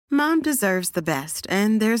Mom deserves the best,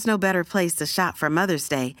 and there's no better place to shop for Mother's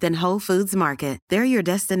Day than Whole Foods Market. They're your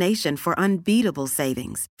destination for unbeatable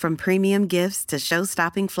savings, from premium gifts to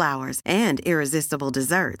show-stopping flowers and irresistible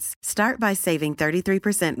desserts. Start by saving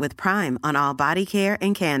 33% with Prime on all body care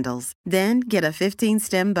and candles. Then get a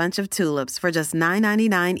 15-stem bunch of tulips for just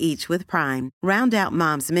 $9.99 each with Prime. Round out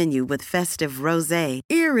Mom's menu with festive rosé,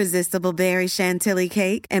 irresistible berry chantilly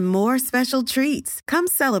cake, and more special treats. Come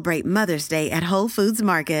celebrate Mother's Day at Whole Foods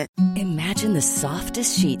Market. Imagine the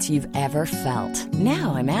softest sheets you've ever felt.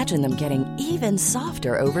 Now imagine them getting even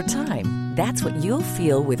softer over time. That's what you'll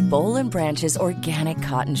feel with Boll & Branch's organic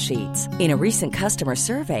cotton sheets. In a recent customer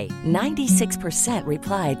survey, 96%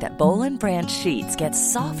 replied that Boll & Branch sheets get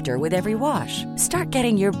softer with every wash. Start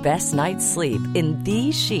getting your best night's sleep in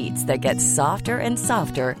these sheets that get softer and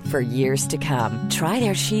softer for years to come. Try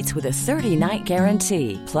their sheets with a 30-night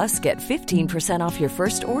guarantee. Plus, get 15% off your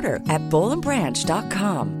first order at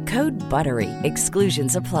bollandbranch.com. Code BUTTERY.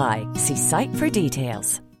 Exclusions apply. See site for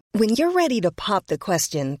details. When you're ready to pop the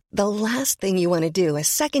question, the last thing you want to do is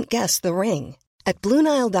second-guess the ring. At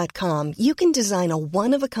BlueNile.com, you can design a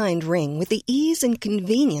one-of-a-kind ring with the ease and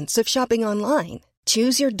convenience of shopping online.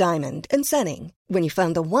 Choose your diamond and setting. When you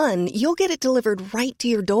find the one, you'll get it delivered right to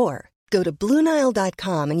your door. Go to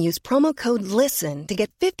BlueNile.com and use promo code LISTEN to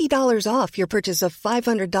get $50 off your purchase of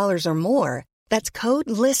 $500 or more. That's code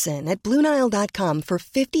LISTEN at BlueNile.com for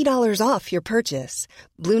 $50 off your purchase.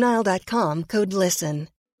 BlueNile.com, code LISTEN.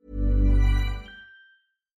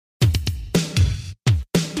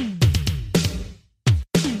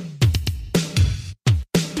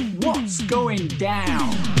 What's going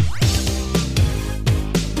down?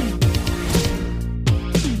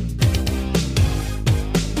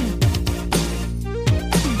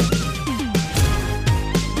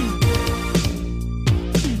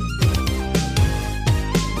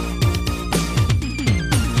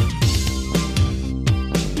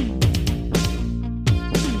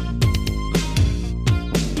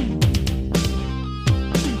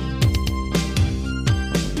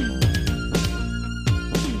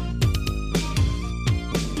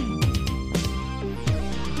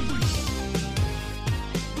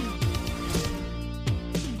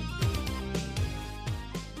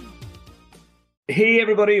 Hey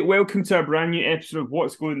everybody, welcome to a brand new episode of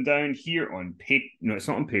What's Going Down here on No, it's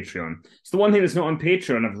not on Patreon. It's the one thing that's not on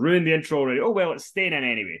Patreon. I've ruined the intro already. Oh well, it's staying in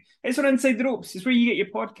anyway. It's on Inside the Ropes. It's where you get your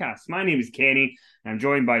podcasts. My name is Kenny, and I'm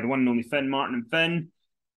joined by the one and only Finn, Martin, and Finn.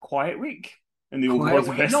 Quiet week in the old world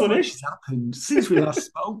of wrestling. Not much has happened since we last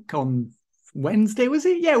spoke on Wednesday, was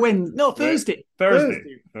it? Yeah, Thursday.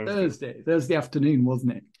 Thursday afternoon,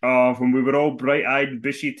 wasn't it? Oh, when we were all bright-eyed,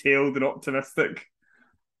 bushy-tailed and optimistic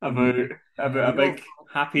about a big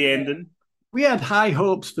happy ending. We had high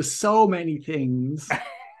hopes for so many things.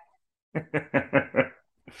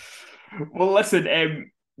 Well,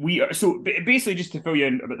 listen, we are so basically just to fill you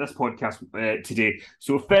in about this podcast today.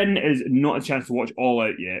 So Finn is not a chance to watch All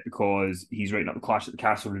Out yet because he's writing up the Clash at the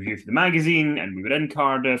Castle review for the magazine, and we were in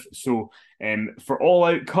Cardiff. So for All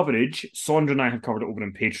Out coverage, Sondra and I have covered it over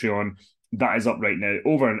on Patreon. That is up right now.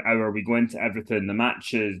 Over an hour, we go into everything, the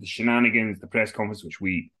matches, the shenanigans, the press conference, which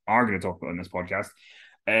we are going to talk about on this podcast.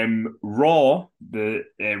 Raw, the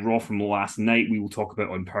Raw from last night, we will talk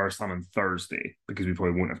about on Power Slam on Thursday because we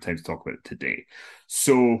probably won't have time to talk about it today.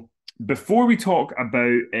 So before we talk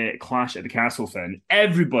about Clash at the Castle, Finn,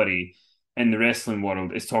 everybody in the wrestling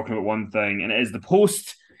world is talking about one thing, and it is the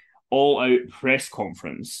post All Out press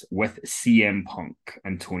conference with CM Punk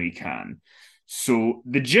and Tony Khan. So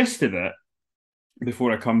the gist of it,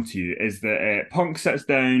 before I come to you, is that Punk sits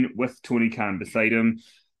down with Tony Khan beside him,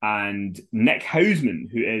 and Nick Hausman,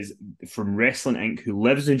 who is from Wrestling Inc., who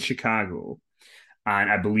lives in Chicago, and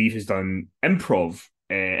I believe has done improv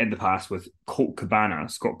in the past with Colt Cabana,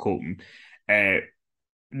 Scott Colton. Nick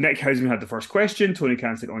Hausman had the first question. Tony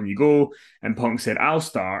Khan said, "On you go," and Punk said, "I'll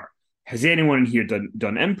start. Has anyone in here done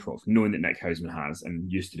improv?" Knowing that Nick Hausman has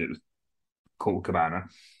and used to do it with Colt Cabana.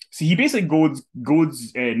 So he basically goads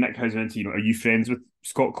Nick Hausman into, are you friends with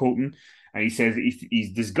Scott Colton? And he says that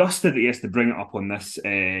he's disgusted that he has to bring it up on this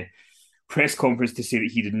press conference to say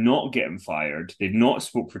that he did not get him fired. They've not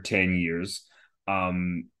spoke for 10 years.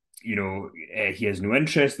 He has no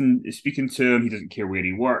interest in speaking to him. He doesn't care where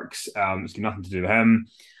he works. It's got nothing to do with him.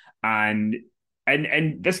 And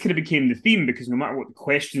this kind of became the theme because no matter what the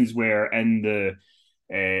questions were in the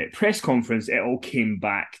press conference, it all came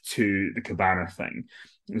back to the Cabana thing.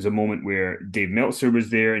 There was a moment where Dave Meltzer was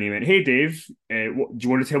there and he went, "Hey, Dave, do you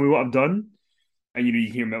want to tell me what I've done?" And you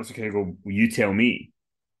hear Meltzer kind of go, "Well, you tell me."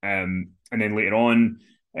 And then later on,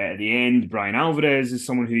 At the end, Brian Alvarez is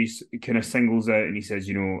someone who he kind of singles out, and he says,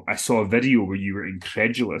 I saw a video where you were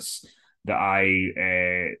incredulous that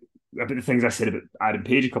about the things I said about Adam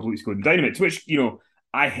Page a couple of weeks ago in Dynamite, to which,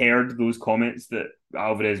 I heard those comments that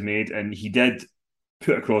Alvarez made, and he did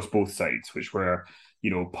put across both sides, which were,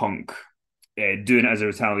 Punk doing it as a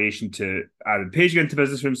retaliation to Adam Page getting into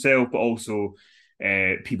business for himself, but also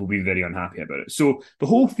people being very unhappy about it. So the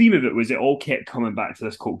whole theme of it was it all kept coming back to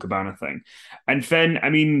this Colt Cabana thing. And Finn,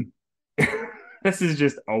 I mean, this is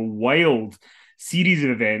just a wild series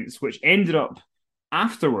of events which ended up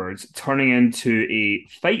afterwards turning into a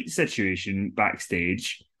fight situation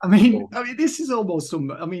backstage. I mean, this is almost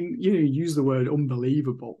you use the word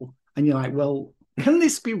unbelievable, and you're like, well, can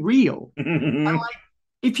this be real? And like,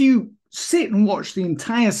 if you sit and watch the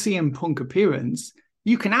entire CM Punk appearance,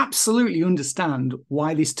 you can absolutely understand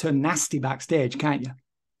why this turned nasty backstage, can't you?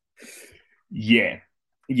 Yeah,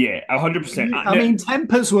 100%. I mean,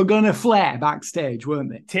 tempers were going to flare backstage,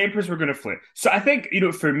 weren't they? Tempers were going to flare. So I think,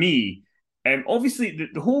 for me, obviously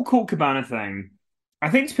the whole Colt Cabana thing, I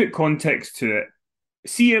think to put context to it,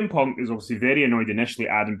 CM Punk is obviously very annoyed initially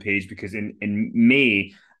at Adam Page because in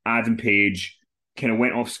May, Adam Page kind of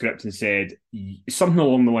went off script and said something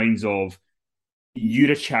along the lines of,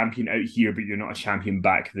 you're a champion out here, but you're not a champion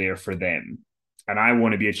back there for them. And I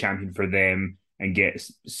want to be a champion for them and get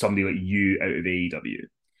somebody like you out of AEW.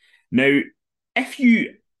 Now,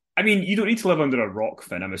 you don't need to live under a rock,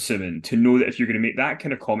 Finn, I'm assuming, to know that if you're going to make that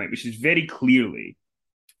kind of comment, which is very clearly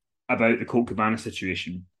about the Colt Cabana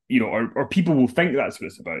situation, or people will think that's what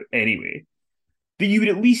it's about anyway, that you would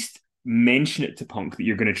at least mention it to Punk that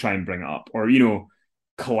you're going to try and bring it up, or,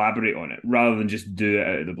 collaborate on it, rather than just do it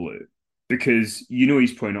out of the blue. Because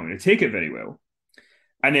he's probably not going to take it very well.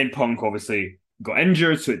 And then Punk obviously got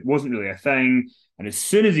injured, so it wasn't really a thing. And as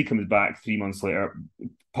soon as he comes back 3 months later,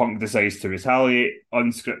 Punk decides to retaliate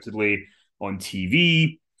unscriptedly on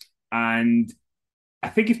TV. And I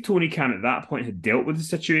think if Tony Khan at that point had dealt with the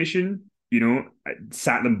situation,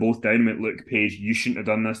 sat them both down and went, look, Page, you shouldn't have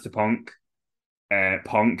done this to Punk.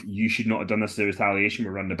 Punk, you should not have done this as a retaliation.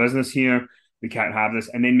 We're running a business here. We can't have this.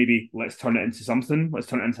 And then maybe let's turn it into something. Let's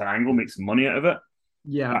turn it into an angle, make some money out of it.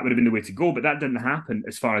 Yeah. That would have been the way to go. But that didn't happen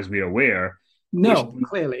as far as we're aware. No,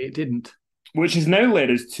 clearly it didn't. Which has now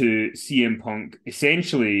led us to CM Punk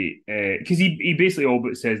essentially, because he basically all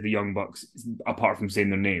but says the Young Bucks, apart from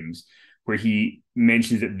saying their names, where he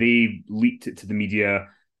mentions that they leaked it to the media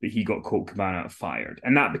that he got Colt Cabana fired.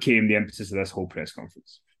 And that became the impetus of this whole press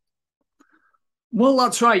conference. Well,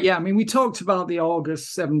 that's right. Yeah. I mean, we talked about the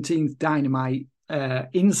August 17th Dynamite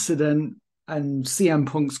incident and CM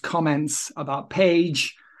Punk's comments about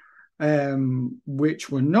Page, which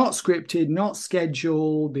were not scripted, not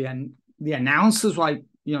scheduled. The announcers were like,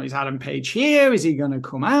 is Adam Page here? Is he going to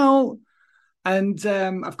come out? And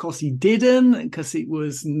of course he didn't, because it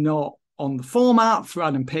was not on the format for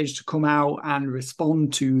Adam Page to come out and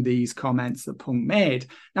respond to these comments that Punk made.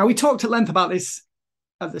 Now, we talked at length about this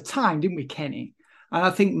at the time, didn't we, Kenny? And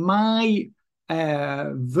I think my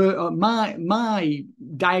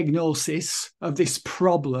diagnosis of this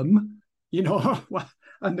problem,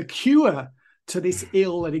 and the cure to this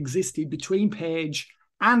ill that existed between Page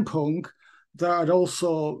and Punk that had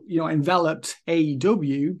also, enveloped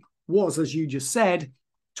AEW was, as you just said,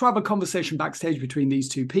 to have a conversation backstage between these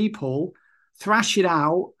two people, thrash it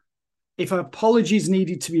out. If apologies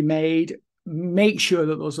needed to be made, make sure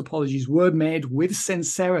that those apologies were made with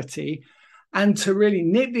sincerity, and to really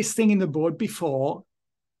nip this thing in the bud before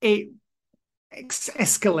it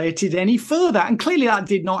escalated any further. And clearly that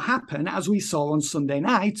did not happen, as we saw on Sunday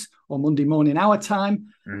night or Monday morning our time,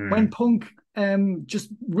 when Punk just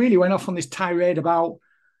really went off on this tirade about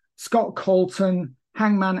Scott Colton,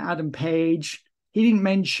 Hangman Adam Page. He didn't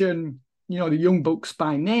mention, the Young Bucks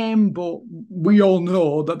by name, but we all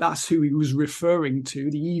know that that's who he was referring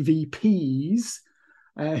to, the EVPs,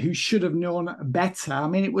 who should have known better. I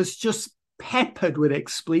mean, it was just peppered with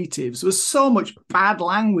expletives. There was so much bad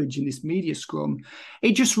language in this media scrum.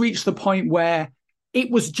 It just reached the point where it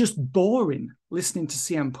was just boring listening to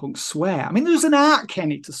CM Punk swear. I mean, there's an art,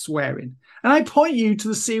 Kenny, to swearing. And I point you to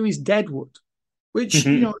the series Deadwood, which,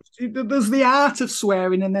 there's the art of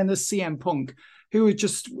swearing, and then there's CM Punk, who was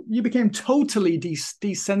just, you became totally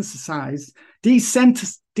desensitized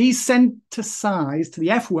to the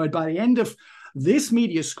F word by the end of this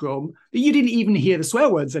media scrum, that you didn't even hear the swear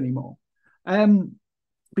words anymore. But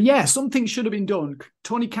yeah, something should have been done.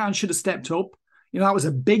 Tony Khan should have stepped up. That was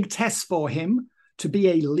a big test for him, to be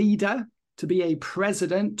a leader, to be a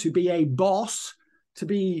president, to be a boss, to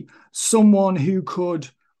be someone who could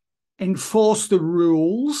enforce the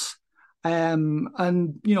rules and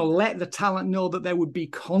let the talent know that there would be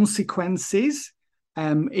consequences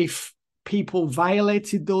if people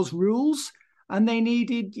violated those rules, and they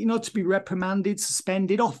needed to be reprimanded,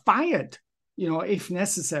 suspended, or fired, if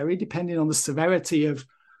necessary, depending on the severity of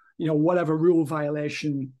whatever rule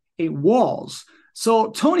violation it was.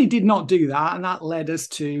 So Tony did not do that, and that led us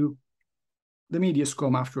to the media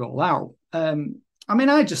scrum after All Out.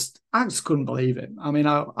 I just couldn't believe it.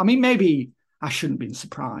 Maybe I shouldn't have been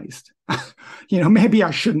surprised. Maybe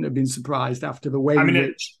I shouldn't have been surprised after the way in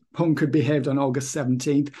which Punk had behaved on August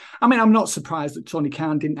 17th. I'm not surprised that Tony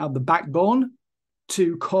Khan didn't have the backbone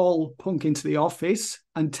to call Punk into the office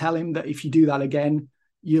and tell him that if you do that again,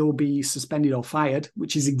 you'll be suspended or fired,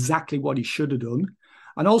 which is exactly what he should have done.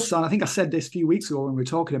 And also, and I think I said this a few weeks ago when we were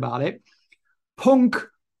talking about it, Punk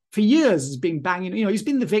for years has been banging, he's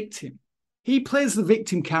been the victim. He plays the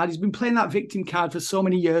victim card. He's been playing that victim card for so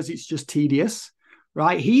many years, it's just tedious,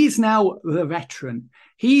 right? He's now the veteran.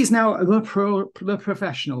 He's now the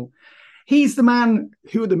professional. He's the man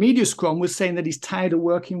who at the media scrum was saying that he's tired of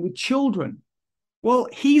working with children. Well,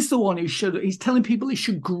 he's the one he's telling people he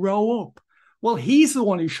should grow up. Well, he's the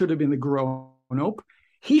one who should have been the grown up.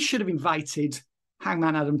 He should have invited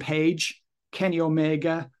Hangman Adam Page, Kenny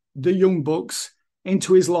Omega, the Young Bucks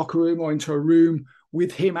into his locker room or into a room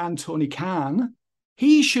with him and Tony Khan.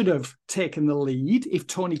 He should have taken the lead if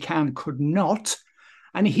Tony Khan could not.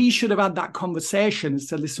 And he should have had that conversation and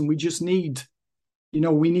said, listen, we just need,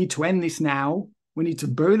 we need to end this now. We need to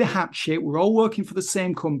bury the hatchet. We're all working for the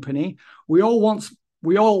same company. We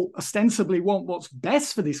all ostensibly want what's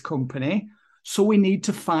best for this company. So we need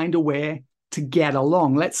to find a way to get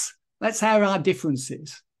along. Let's air our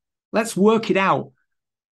differences. Let's work it out.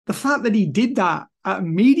 The fact that he did that at a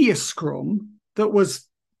media scrum that was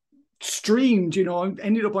streamed,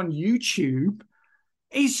 ended up on YouTube,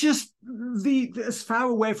 is just as far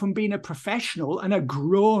away from being a professional and a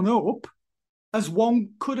grown up as one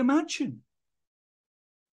could imagine.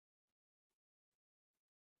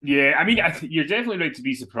 Yeah, you're definitely right to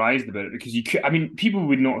be surprised about it because people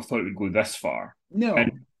would not have thought it would go this far. No.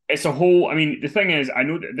 And it's a whole, the thing is, I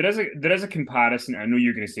know that there is a comparison. I know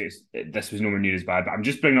you're going to say this was nowhere near as bad, but I'm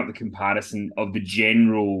just bringing up the comparison of the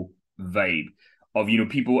general vibe of,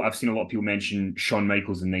 people, I've seen a lot of people mention Shawn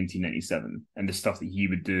Michaels in 1997 and the stuff that he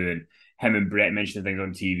would do, and him and Brett mentioning things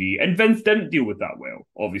on TV. And Vince didn't deal with that well,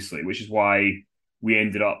 obviously, which is why we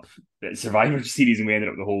ended up at Survivor Series and we ended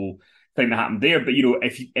up the whole thing that happened there. But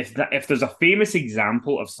if there's a famous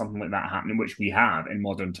example of something like that happening, which we have in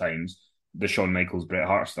modern times, the Shawn Michaels, Bret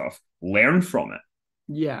Hart stuff, learn from it.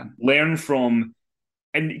 Yeah. Learn from,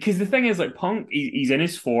 and because the thing is, like, Punk, he's in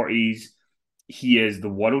his 40s, he is the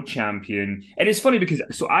world champion. And it's funny because,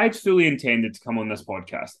 so I had fully intended to come on this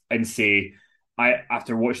podcast and say,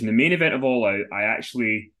 after watching the main event of All Out,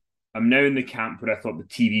 I'm now in the camp where I thought the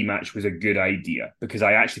TV match was a good idea because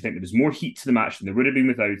I actually think there was more heat to the match than there would have been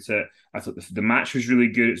without it. I thought the match was really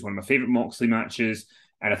good. It's one of my favourite Moxley matches.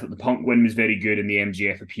 And I thought the Punk win was very good and the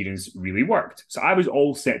MJF appearance really worked. So I was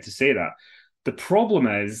all set to say that. The problem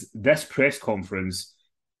is this press conference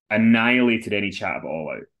annihilated any chat about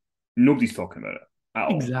All Out. Nobody's talking about it at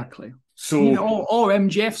all. Exactly. So, or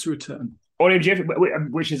MJF's return. Or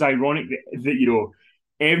MJF, which is ironic that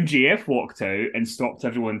MJF walked out and stopped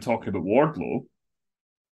everyone talking about Wardlow,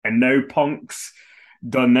 and now Punk's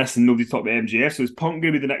done this and nobody's talking about MJF. So is Punk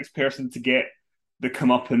going to be the next person to get the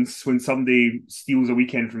comeuppance when somebody steals a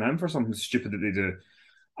weekend from him for something stupid that they do?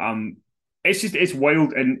 It's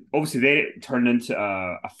wild, and obviously then it turned into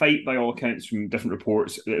a fight by all accounts from different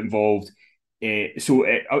reports that involved. So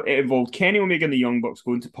it involved Kenny Omega and the Young Bucks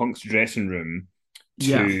going to Punk's dressing room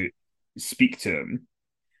to speak to him.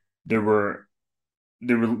 There were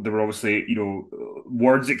obviously,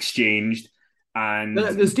 words exchanged, and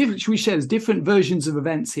there's different. Should we say there's different versions of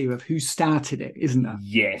events here of who started it, isn't there?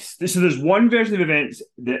 Yes. So there's one version of events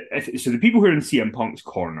that so the people who are in CM Punk's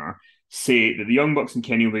corner say that the Young Bucks and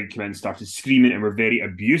Kenny Omega came in and started screaming and were very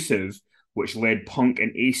abusive, which led Punk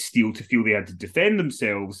and Ace Steel to feel they had to defend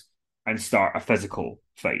themselves and start a physical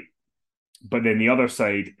fight. But then the other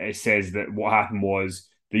side, it says that what happened was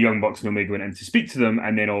the Young Bucks and Omega went in to speak to them,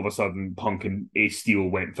 and then all of a sudden Punk and Ace Steel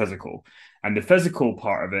went physical. And the physical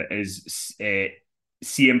part of it is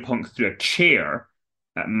CM Punk threw a chair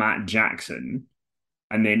at Matt Jackson.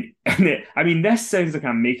 And then, this sounds like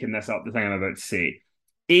I'm making this up, the thing I'm about to say.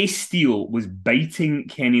 Ace Steel was biting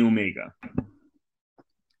Kenny Omega.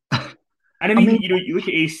 And you look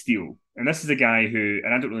at Ace Steel, and this is a guy who,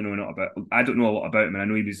 and I don't know a lot about him, and I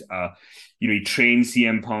know he was, he trained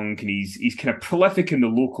CM Punk, and he's kind of prolific in the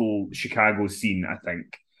local Chicago scene, I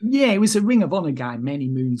think. Yeah, he was a Ring of Honor guy many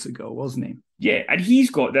moons ago, wasn't he? Yeah, and he's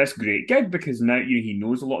got this great gig because now he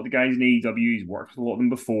knows a lot of the guys in AEW. He's worked with a lot of them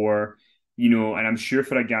before, and I'm sure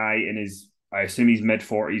for a guy in his, I assume he's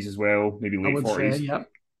mid-40s as well, maybe late 40s. Say, yeah.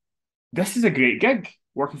 This is a great gig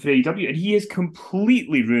working for AEW, and he has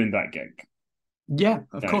completely ruined that gig. Yeah,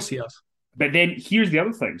 of course he has. But then here's the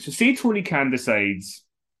other thing. So say Tony Khan decides,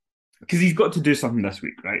 because he's got to do something this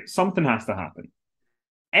week, right? Something has to happen.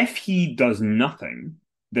 If he does nothing,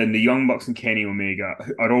 then the Young Bucks and Kenny Omega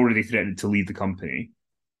are already threatened to leave the company.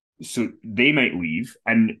 So they might leave.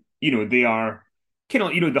 And, they are kind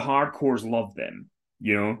of, the hardcores love them.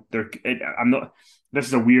 This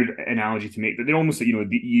is a weird analogy to make, but they're almost,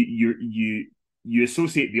 you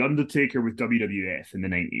associate The Undertaker with WWF in the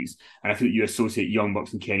 90s. And I feel like you associate Young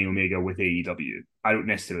Bucks and Kenny Omega with AEW. I don't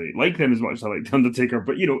necessarily like them as much as I like The Undertaker,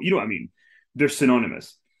 but you know what I mean? They're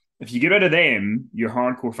synonymous. If you get rid of them, your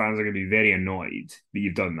hardcore fans are going to be very annoyed that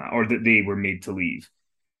you've done that or that they were made to leave.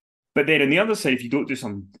 But then on the other side, if you don't do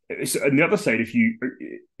some, on the other side, if you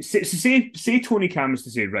say Tony Khan was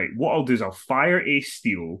to say, right, what I'll do is I'll fire Ace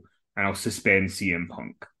Steel and I'll suspend CM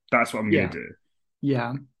Punk. That's what I'm going to do.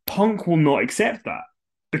 Yeah. Punk will not accept that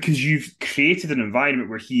because you've created an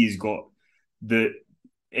environment where he's got in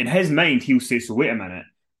his mind, he'll say, so wait a minute,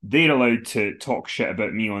 they're allowed to talk shit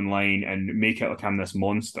about me online and make it like I'm this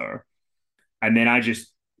monster. And then I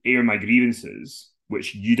just air my grievances,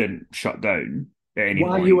 which you didn't shut down at any point.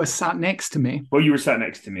 While you were sat next to me. While you were sat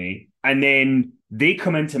next to me. And then they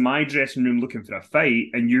come into my dressing room looking for a fight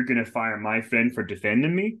and you're going to fire my friend for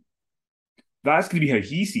defending me. That's going to be how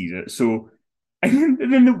he sees it. So, and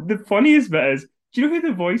then the funniest bit is, do you know who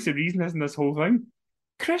the voice of reason is in this whole thing?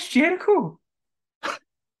 Chris Jericho.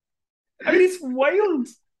 I mean, it's wild.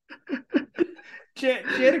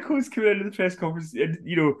 Jericho's coming into the press conference and,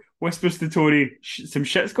 whispers to Tony, some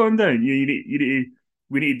shit's gone down. We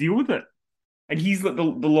need to deal with it. And he's like the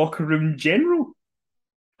locker room general.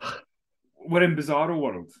 We're in bizarro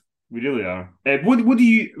world. We really are.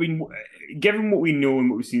 Given what we know and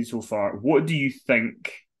what we've seen so far, what do you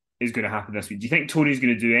think is going to happen this week? Do you think Tony's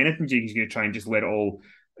going to do anything? Do you think he's going to try and just let it all,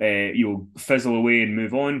 fizzle away and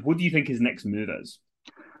move on? What do you think his next move is?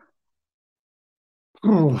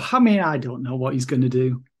 Oh, I mean, I don't know what he's going to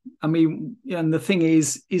do. I mean, and the thing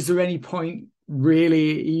is there any point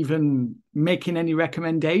really even making any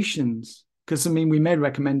recommendations? Because, I mean, we made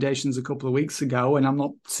recommendations a couple of weeks ago, and I'm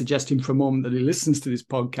not suggesting for a moment that he listens to this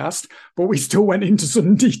podcast, but we still went into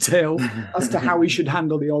some detail as to how he should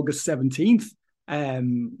handle the August 17th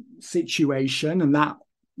situation, and that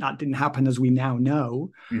didn't happen, as we now know.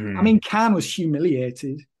 Mm-hmm. I mean, Khan was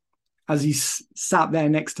humiliated as he sat there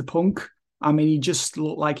next to Punk. I mean, he just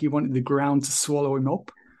looked like he wanted the ground to swallow him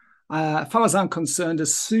up. As far as I'm concerned,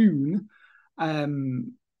 as soon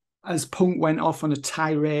as Punk went off on a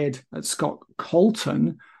tirade at Scott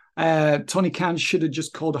Colton, Tony Khan should have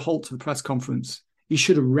just called a halt to the press conference. He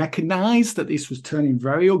should have recognized that this was turning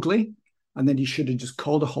very ugly, and then he should have just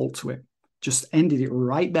called a halt to it. Just ended it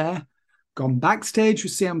right there, gone backstage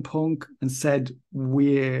with CM Punk and said,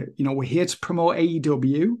 we're here to promote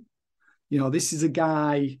AEW. This is a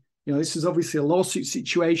guy... this is obviously a lawsuit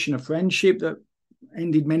situation, a friendship that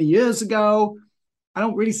ended many years ago. I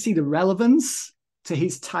don't really see the relevance to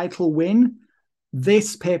his title win,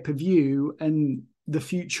 this pay-per-view, and the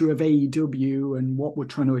future of AEW and what we're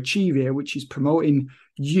trying to achieve here, which is promoting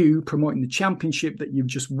the championship that you've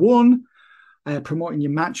just won, promoting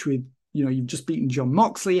your match with, you've just beaten Jon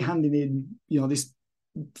Moxley, handing in, this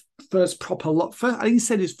first proper lot. I think he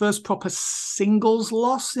said his first proper singles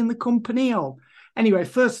loss in the company, or anyway,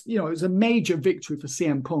 first, it was a major victory for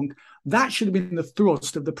CM Punk. That should have been the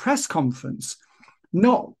thrust of the press conference,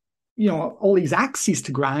 not, all these axes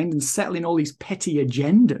to grind and settling all these petty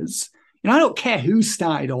agendas. I don't care who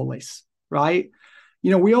started all this, right?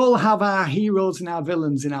 We all have our heroes and our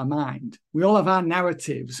villains in our mind. We all have our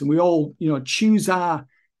narratives, and we all, choose our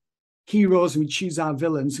heroes and we choose our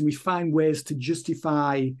villains, and we find ways to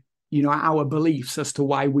justify, our beliefs as to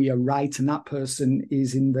why we are right and that person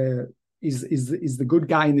is the good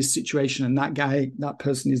guy in this situation, and that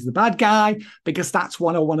person is the bad guy, because that's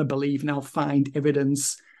what I want to believe, and I'll find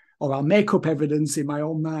evidence, or I'll make up evidence in my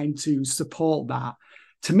own mind to support that.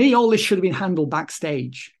 To me, all this should have been handled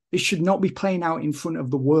backstage. This should not be playing out in front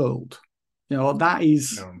of the world. That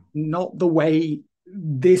is not the way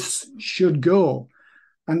this should go.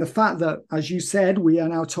 And the fact that, as you said, we are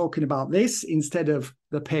now talking about this instead of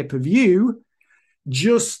the pay-per-view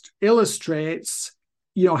just illustrates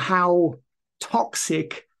how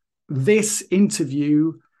toxic this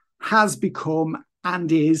interview has become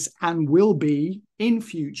and is and will be in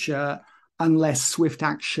future unless swift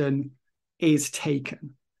action is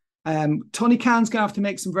taken. Tony Khan's going to have to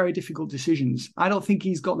make some very difficult decisions. I don't think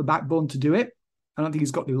he's got the backbone to do it. I don't think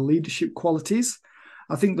he's got the leadership qualities.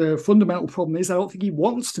 I think the fundamental problem is I don't think he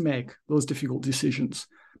wants to make those difficult decisions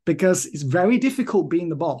because it's very difficult being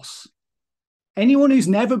the boss. Anyone who's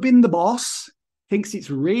never been the boss thinks it's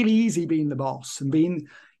really easy being the boss and being,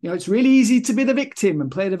 it's really easy to be the victim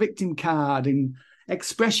and play the victim card and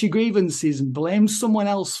express your grievances and blame someone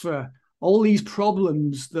else for all these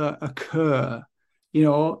problems that occur.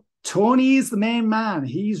 Tony is the main man.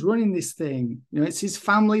 He's running this thing. It's his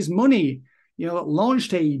family's money, that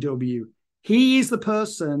launched AEW. He is the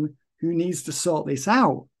person who needs to sort this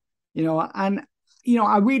out, and,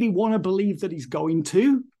 I really want to believe that he's going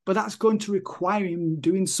to, but that's going to require him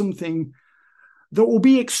doing something that will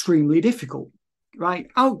be extremely difficult,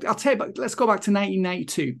 right? I'll tell you, let's go back to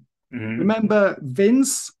 1992. Mm-hmm. Remember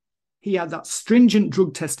Vince? He had that stringent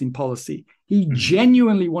drug testing policy. He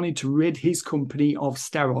genuinely wanted to rid his company of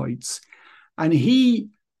steroids. And he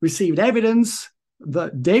received evidence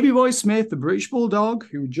that Davey Boy Smith, the British Bulldog,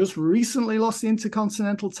 who just recently lost the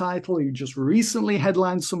Intercontinental title, who just recently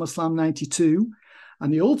headlined SummerSlam 92,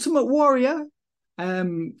 and the Ultimate Warrior,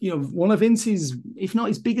 one of Vince's, if not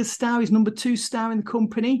his biggest star, his number 2 star in the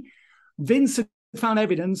company, Vince had found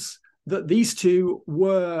evidence that these two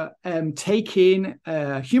were taking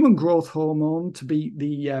human growth hormone to be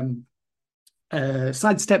the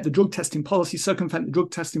sidestep the drug testing policy, circumvent the drug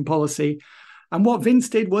testing policy. And what Vince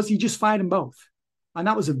did was he just fired them both. And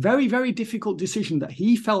that was a very, very difficult decision that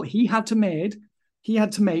he felt he had to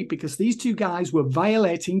make because these two guys were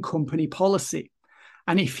violating company policy.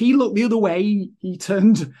 And if he looked the other way, he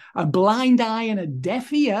turned a blind eye and a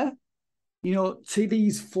deaf ear, to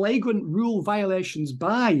these flagrant rule violations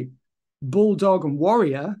by Bulldog and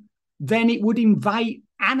Warrior, then it would invite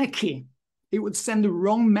anarchy. It would send the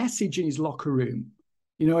wrong message in his locker room.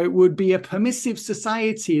 It would be a permissive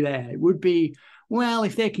society there. It would be, well,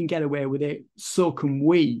 if they can get away with it, so can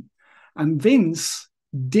we. And Vince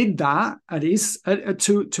did that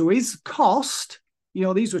to his cost.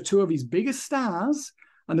 These were two of his biggest stars,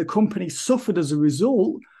 and the company suffered as a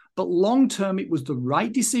result. But long term, it was the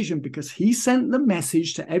right decision because he sent the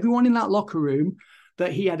message to everyone in that locker room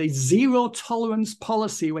that he had a zero tolerance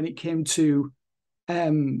policy when it came to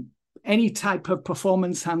any type of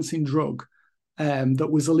performance-enhancing drug that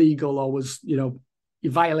was illegal or was,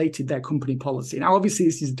 violated their company policy. Now, obviously,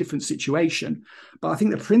 this is a different situation, but I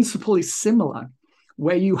think the principle is similar,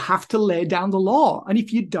 where you have to lay down the law. And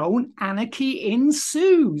if you don't, anarchy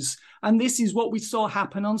ensues. And this is what we saw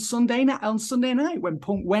happen on Sunday night when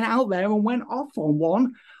Punk went out there and went off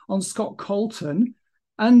on Scott Colton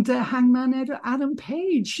and Hangman Adam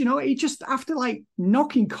Page. He just, after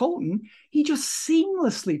knocking Colton, he just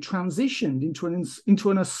seamlessly transitioned into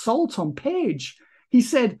an assault on Page. He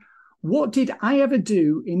said, "What did I ever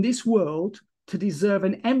do in this world to deserve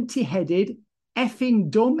an empty-headed, effing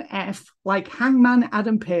dumb F like Hangman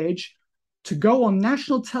Adam Page to go on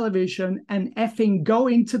national television and effing go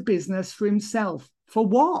into business for himself? For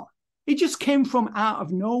what?" It just came from out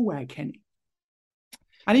of nowhere, Kenny.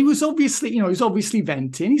 And he was obviously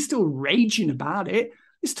venting. He's still raging about it.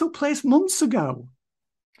 This took place months ago.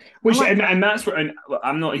 And that's what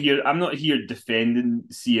I'm not here defending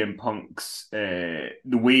CM Punk's the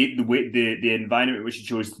environment in which he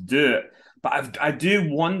chose to do it. But I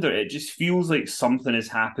do wonder. It just feels like something has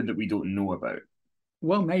happened that we don't know about.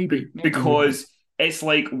 Well, maybe. Because it's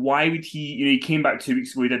like, why would he? He came back 2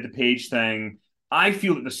 weeks ago. He did the Page thing. I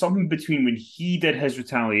feel that there's something between when he did his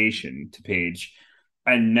retaliation to Page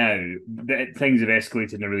and now that things have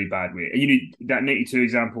escalated in a really bad way. That 92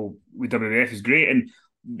 example with WWF is great, and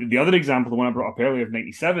the other example, the one I brought up earlier of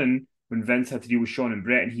 97, when Vince had to deal with Shawn and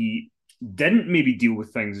Brett, and he didn't maybe deal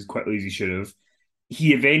with things as quickly as he should have.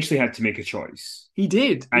 He eventually had to make a choice. He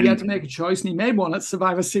did. He had to make a choice, and he made one at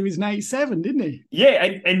Survivor Series 97, didn't he? Yeah,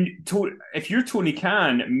 and if you're Tony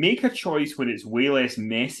Khan, make a choice when it's way less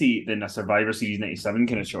messy than a Survivor Series 97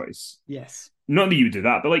 kind of choice. Yes. Not that you would do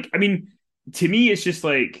that, but to me, it's just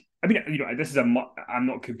I'm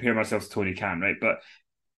not comparing myself to Tony Khan, right? But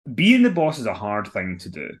being the boss is a hard thing to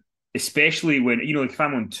do, especially when, if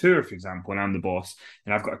I'm on tour, for example, and I'm the boss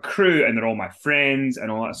and I've got a crew and they're all my friends and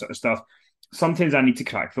all that sort of stuff. Sometimes I need to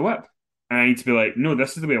crack the whip and I need to be like, no,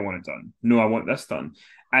 this is the way I want it done. No, I want this done.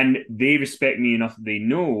 And they respect me enough that they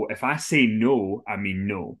know if I say no, I mean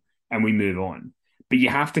no, and we move on. But you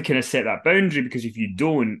have to kind of set that boundary, because if you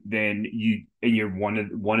don't, then you're one of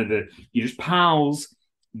the you're just pals,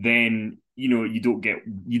 then you don't get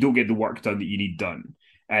the work done that you need done.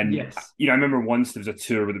 And yes. I remember once there was a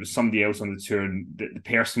tour where there was somebody else on the tour, and the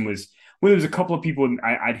person was, there was a couple of people, and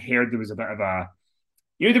I'd heard there was a bit of a,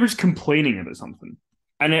 they were just complaining about something.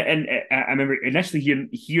 I remember initially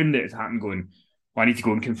hearing that it happened, going, well, I need to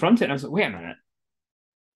go and confront it. And I was like, wait a minute,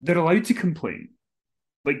 they're allowed to complain.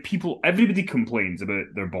 Like everybody complains about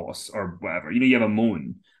their boss or whatever. You have a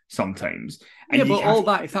moan sometimes. And but all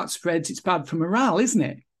that, if that spreads, it's bad for morale, isn't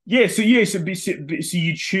it? Yeah, so you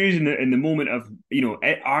choose in the moment of,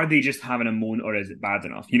 are they just having a moan or is it bad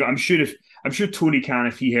enough? I'm sure Tony Khan,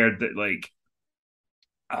 if he heard that, like,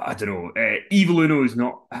 I don't know, Evil Uno is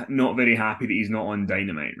not very happy that he's not on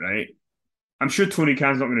Dynamite, right? I'm sure Tony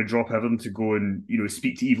Khan's not going to drop everything to go and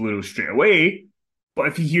speak to Evil Uno straight away. But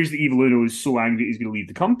if he hears that Evil Uno is so angry he's going to leave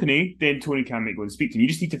the company, then Tony Khan might go and speak to him. You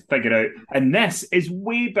just need to figure out, and this is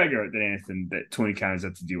way bigger than anything that Tony Khan has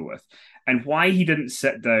had to deal with. And why he didn't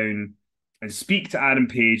sit down and speak to Adam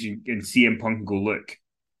Page and CM Punk and go, look,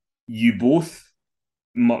 you both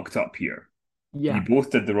mucked up here. Yeah. You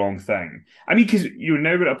both did the wrong thing. I mean, because you're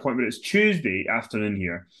now at a point where it's Tuesday afternoon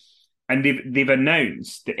here, and they've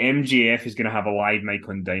announced that MJF is going to have a live mic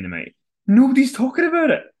on Dynamite. Nobody's talking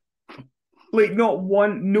about it. Like,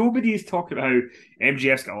 nobody is talking about how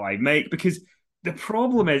MJF's got a live mic, because the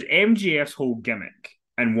problem is MJF's whole gimmick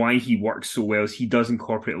and why he works so well is he does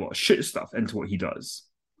incorporate a lot of shit stuff into what he does.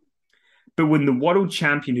 But when the world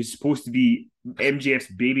champion, who's supposed to be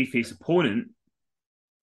MJF's babyface opponent,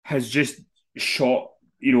 has just shot,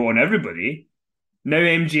 on everybody, now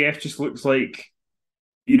MJF just looks like,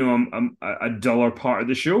 a duller part of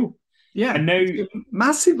the show. Yeah, and now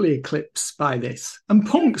massively eclipsed by this. And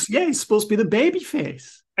Punk's, he's supposed to be the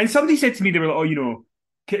babyface. And somebody said to me, they were like,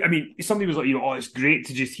 somebody was like, it's great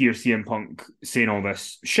to just hear CM Punk saying all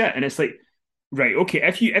this shit. And it's like, right, okay,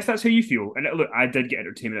 if that's how you feel, and look, I did get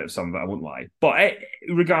entertainment out of some of it, I won't lie. But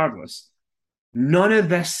regardless, none of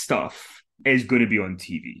this stuff is going to be on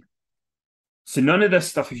TV. So none of this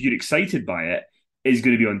stuff, if you're excited by it, is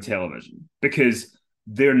going to be on television, because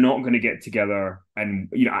they're not going to get together and,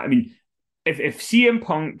 if CM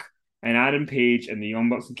Punk and Adam Page and the Young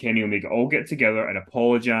Bucks and Kenny Omega all get together and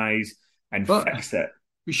apologize and fix it.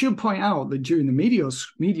 We should point out that during the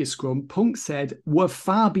media scrum, Punk said, we're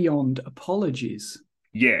far beyond apologies.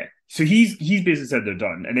 Yeah. So he's basically said they're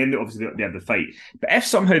done. And then obviously they have the fight. But if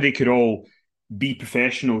somehow they could all be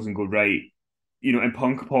professionals and go, right, and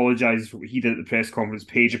Punk apologizes for what he did at the press conference,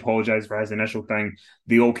 Page apologizes for his initial thing,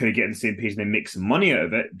 they all kind of get on the same page and then make some money out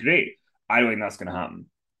of it, great. I don't think that's going to happen.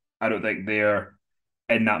 I don't think they're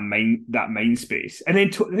in that mind space. And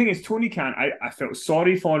then the thing is, Tony Khan, I felt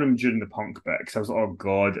sorry for him during the Punk bit, because I was like, oh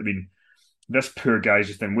God, this poor guy's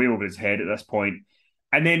just in way over his head at this point.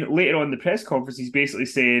 And then later on in the press conference, he's basically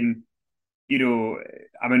saying,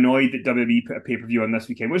 I'm annoyed that WWE put a pay-per-view on this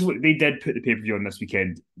weekend. Which, look, they did put the pay-per-view on this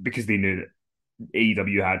weekend because they knew that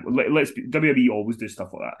AEW had. WWE always do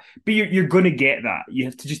stuff like that. But you're going to get that. You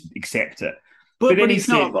have to just accept it. But it's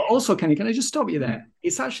not. But also, Kenny, can I just stop you there?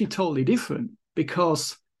 It's actually totally different,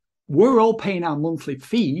 because we're all paying our monthly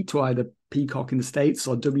fee to either Peacock in the States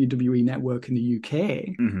or WWE Network in the UK.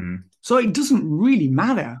 Mm-hmm. So it doesn't really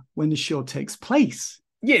matter when the show takes place.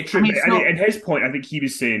 Yeah, true. At his point, I think he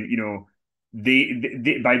was saying,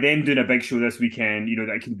 they by them doing a big show this weekend,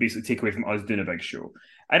 that can basically take away from us doing a big show.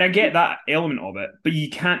 And I get that element of it, but you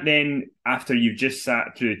can't then, after you've just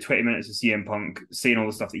sat through 20 minutes of CM Punk saying all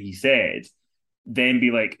the stuff that he said, then be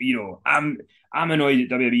like, I'm annoyed at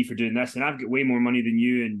WWE for doing this, and I've got way more money than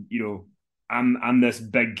you, and I'm this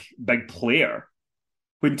big player.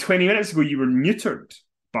 When 20 minutes ago you were neutered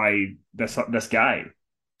by this guy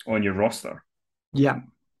on your roster. Yeah.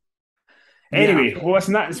 Anyway, well,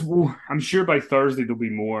 listen, I'm sure by Thursday there'll be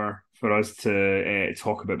more for us to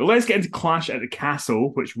talk about. But let's get into Clash at the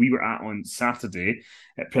Castle, which we were at on Saturday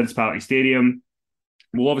at Principality Stadium.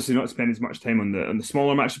 We'll obviously not spend as much time on the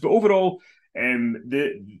smaller matches, but overall,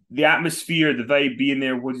 the atmosphere, the vibe being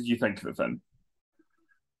there, what did you think of it, Finn?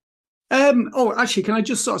 Actually, can I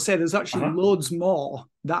just sort of say there's actually loads more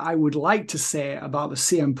that I would like to say about the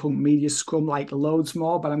CM Punk media scrum, like loads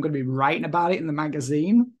more, but I'm going to be writing about it in the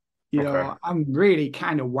magazine. I'm really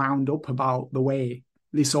kind of wound up about the way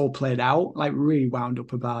this all played out, like really wound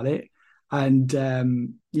up about it. And,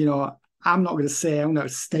 I'm not going to say, I'm going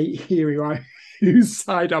to state here whose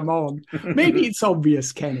side I'm on. Maybe it's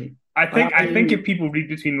obvious, Kenny. I think if people read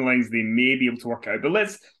between the lines, they may be able to work out. But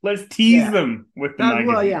let's tease them with the magazine.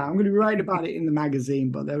 Well, yeah, I'm going to write about it in the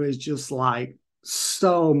magazine, but there is just like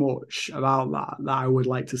so much about that I would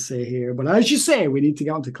like to say here. But as you say, we need to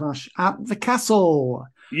get on to Clash at the Castle.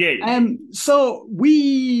 Yeah. So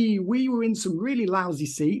we were in some really lousy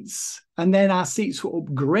seats, and then our seats were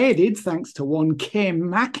upgraded thanks to one K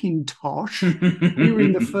Macintosh. We were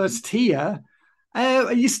in the first tier.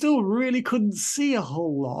 You still really couldn't see a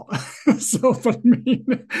whole lot. So, I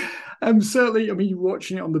mean, certainly, I mean, you're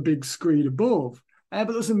watching it on the big screen above, but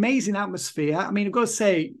there was an amazing atmosphere. I mean, I've got to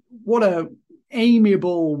say, what a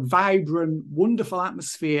amiable, vibrant, wonderful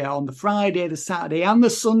atmosphere on the Friday, the Saturday, and the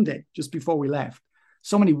Sunday just before we left.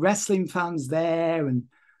 So many wrestling fans there, and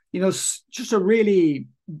just a really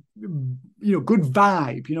good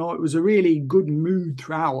vibe. It was a really good mood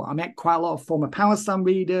throughout. I met quite a lot of former Power Slam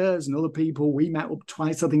readers and other people. We met up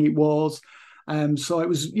twice, I think it was. So it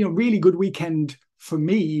was really good weekend for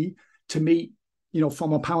me to meet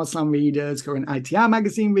former Power Slam readers, current ITR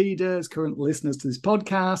magazine readers, current listeners to this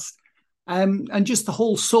podcast. And just the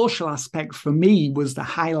whole social aspect for me was the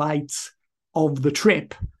highlight of the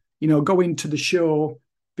trip, going to the show,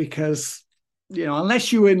 because,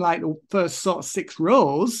 unless you were in like the first sort of 6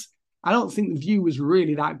 rows, I don't think the view was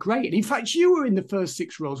really that great. And in fact, you were in the first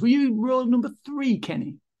 6 rows. Were you row number 3,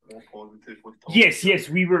 Kenny? Yes,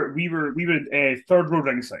 we were third row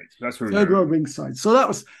ringside. That's where third row ringside.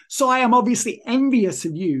 So I am obviously envious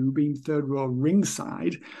of you being third row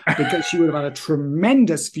ringside, because you would have had a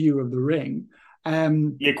tremendous view of the ring.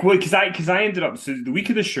 Yeah, cool. Because I ended up, so the week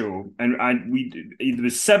of the show, and there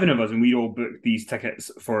was 7 of us, and we all booked these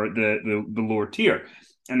tickets for the lower tier,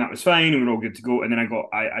 and that was fine, and we were all good to go. And then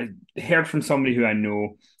I heard from somebody who I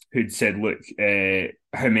know who'd said, look,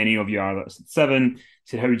 how many of you are? That's 7.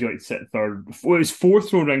 Said, how would you like to sit third? Well, it was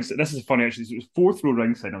 4th row ringside. This is funny, actually. So it was 4th row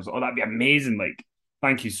ringside. And I was like, oh, that'd be amazing. Like,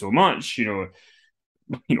 thank you so much.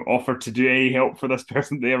 Offer to do any help for this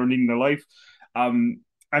person they ever need in their life. And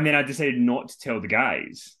then I decided not to tell the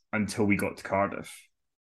guys until we got to Cardiff,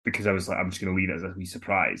 because I was like, I'm just going to leave it as a wee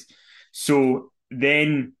surprise. So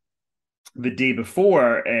then the day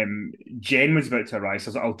before, Jen was about to arrive. So I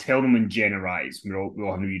was like, I'll tell them when Jen arrives. We'll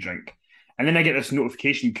all have a wee drink. And then I get this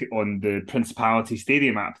notification on the Principality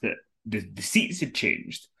Stadium app that the seats had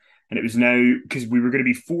changed. And it was now, because we were going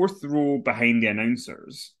to be 4th row behind the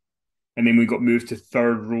announcers. And then we got moved to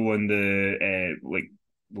 3rd row on the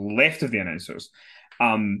left of the announcers.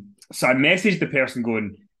 So I messaged the person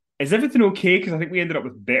going, is everything okay? Because I think we ended up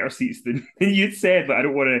with better seats than you'd said. Like, I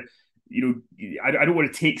don't want to, I don't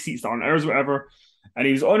want to take seats that aren't ours or whatever. And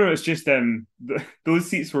he was, oh no, it's just those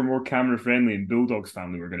seats were more camera friendly, and Bulldog's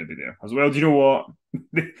family were going to be there. I was, well, do you know what?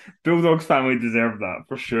 Bulldog's family deserve that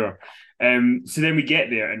for sure. So then we get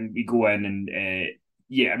there and we go in, and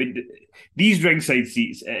I mean, these ringside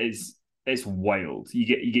seats, it's wild. You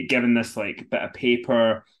get given this like bit of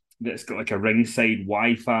paper that's got like a ringside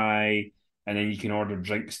Wi-Fi, and then you can order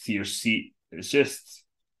drinks to your seat. It's just,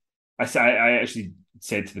 I actually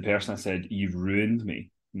said to the person, I said, you've ruined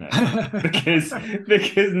me. No, because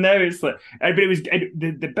now it's like, but it was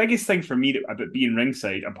the biggest thing for me about being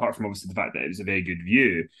ringside, apart from obviously the fact that it was a very good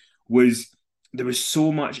view, was there was so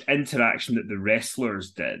much interaction that the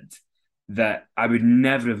wrestlers did that I would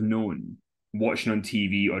never have known watching on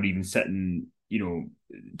TV or even sitting,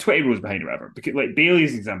 20 rows behind or whatever. Because like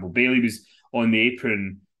Bayley's example, Bayley was on the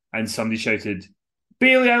apron and somebody shouted,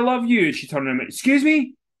 "Bayley, I love you," and she turned around and went, "Excuse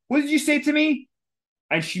me, what did you say to me?"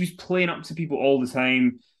 And she was playing up to people all the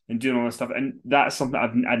time and doing all this stuff. And that's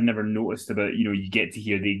something I'd never noticed about, you get to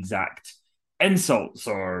hear the exact insults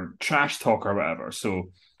or trash talk or whatever.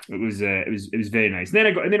 So it was very nice. And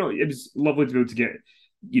then it was lovely to be able to get,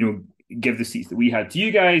 give the seats that we had to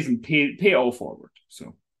you guys and pay it all forward.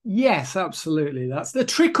 So yes, absolutely. That's the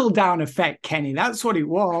trickle down effect, Kenny. That's what it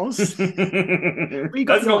was. We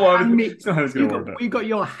got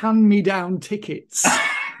your hand me down tickets.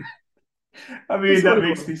 I mean, that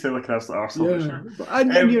makes me sound like an absolute arsehole. Yeah.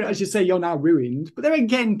 And as you say, you're now ruined. But then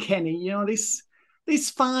again, Kenny, this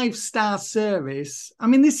 5-star service, I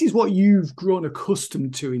mean, this is what you've grown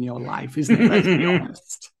accustomed to in your life, isn't it? Let's be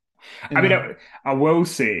honest. I mean, I will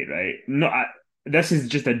say, right, this is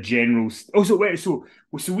just a general... Oh, so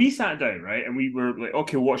we sat down, right, and we were like,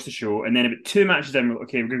 okay, we'll watch the show, and then about 2 matches in, we're like,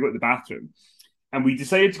 okay, we're going to go to the bathroom. And we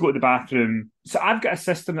decided to go to the bathroom. So I've got a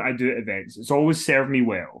system that I do at events. It's always served me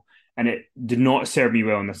well. And it did not serve me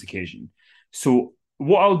well on this occasion. So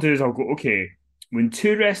what I'll do is I'll go, okay, when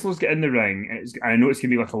 2 wrestlers get in the ring, and I know it's going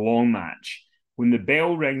to be like a long match, when the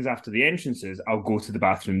bell rings after the entrances, I'll go to the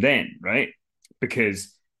bathroom then, right?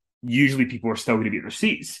 Because usually people are still going to be at their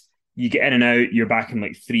seats. You get in and out, you're back in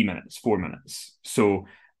like 3 minutes, 4 minutes. So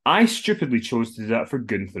I stupidly chose to do that for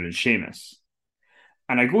Gunther and Sheamus.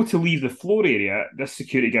 And I go to leave the floor area. This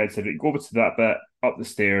security guard said, go over to that bit, up the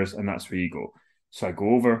stairs, and that's where you go. So I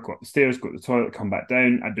go over, go up the stairs, go to the toilet, come back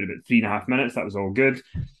down. I'd been about 3.5 minutes. That was all good.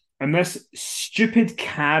 And this stupid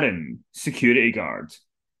Karen security guard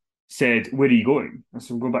said, where are you going? I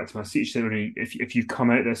said, I'm going back to my seat. She said, if you've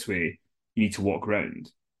come out this way, you need to walk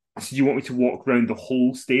round. I said, you want me to walk around the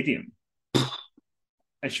whole stadium?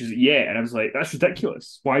 And she was like, yeah. And I was like, that's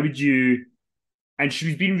ridiculous. Why would you? And she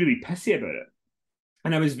was being really pissy about it.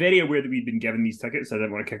 And I was very aware that we'd been given these tickets. So I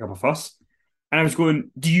didn't want to kick up a fuss. And I was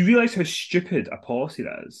going, do you realise how stupid a policy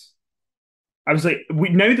that is? I was like,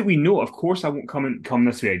 now that we know, of course I won't come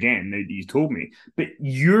this way again, now that you told me. But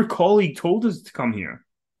your colleague told us to come here.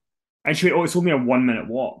 And she went, oh, it's only a 1 minute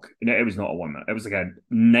walk. And it was not a 1 minute. It was like a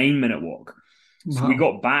 9 minute walk. So we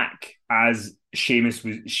got back as Sheamus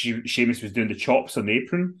was doing the chops on the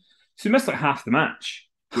apron. So we missed like half the match,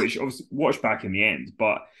 which obviously watched back in the end.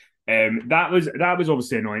 But that was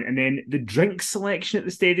obviously annoying. And then the drink selection at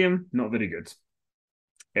the stadium, not very good.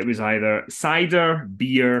 It was either cider,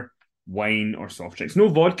 beer, wine, or soft drinks. No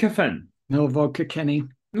vodka, Finn. No vodka, Kenny.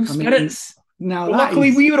 No spirits.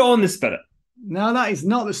 Luckily, we were on the spirit. No, that is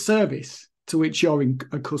not the service to which you're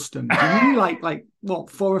accustomed. You like what,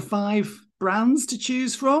 4 or 5 brands to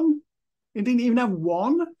choose from? You didn't even have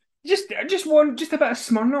one. Just one, just a bit of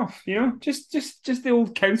Smirnoff, just the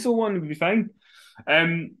old council one would be fine.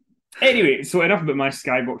 Anyway, so enough about my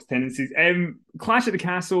Skybox tendencies. Clash at the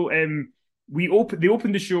Castle. They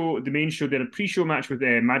opened the show, the main show. They had a pre-show match with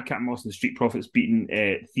Madcap Moss and the Street Profits beating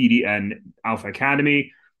Theory and Alpha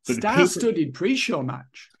Academy. So star-studded pre-show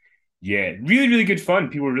match. Yeah, really, really good fun.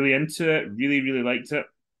 People were really into it. Really, really liked it.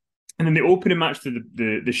 And then the opening match to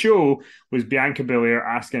the show was Bianca Belair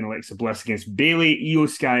asking Alexa Bliss against Bayley, Io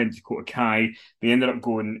Sky, and Dakota Kai. They ended up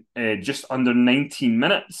going just under 19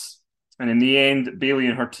 minutes. And in the end, Bayley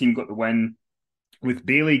and her team got the win, with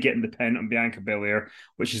Bayley getting the pin on Bianca Belair,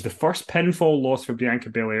 which is the first pinfall loss for Bianca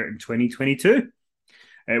Belair in 2022.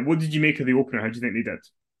 What did you make of the opener? How do you think they did?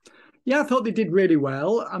 Yeah, I thought they did really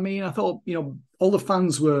well. I mean, I thought, all the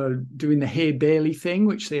fans were doing the Hey Bayley thing,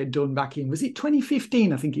 which they had done back in, was it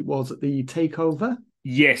 2015? I think it was, at the Takeover.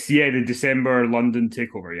 Yes, yeah, the December London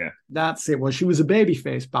Takeover, yeah. That's it. Well, she was a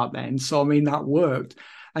babyface back then, so I mean, that worked.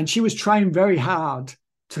 And she was trying very hard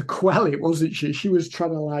to quell it, wasn't she? She was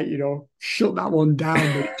trying to shut that one down,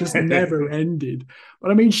 but it just never ended. But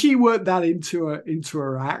I mean, she worked that into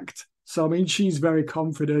her act. So I mean, she's very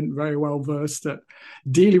confident, very well versed at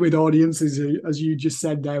dealing with audiences, as you just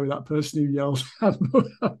said there, with that person who yelled, "I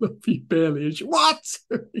love you, Bayley." And she, what?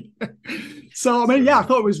 So I mean, yeah, I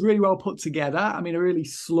thought it was really well put together. I mean, a really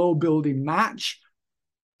slow building match,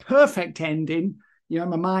 perfect ending. In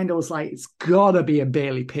my mind, I was like, it's got to be a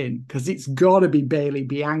Bayley pin, because it's got to be Bayley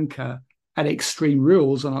Bianca at Extreme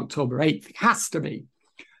Rules on October 8th. It has to be.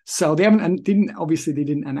 So they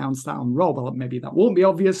didn't announce that on Raw. Well, maybe that won't be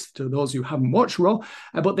obvious to those who haven't watched Raw,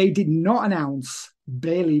 but they did not announce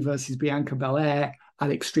Bayley versus Bianca Belair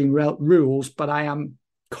at Extreme Rules. But I am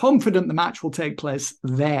confident the match will take place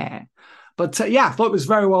there. But yeah, I thought it was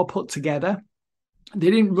very well put together. They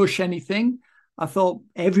didn't rush anything. I thought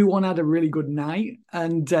everyone had a really good night,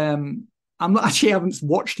 and I haven't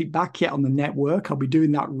watched it back yet on the network. I'll be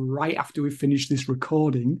doing that right after we finish this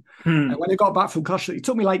recording. When I got back from Clash, it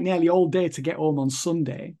took me like nearly all day to get home on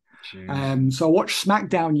Sunday. So I watched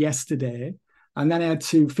SmackDown yesterday, and then I had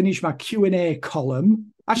to finish my Q&A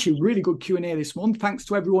column. Actually, really good Q&A this month. Thanks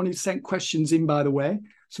to everyone who sent questions in, by the way.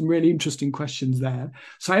 Some really interesting questions there.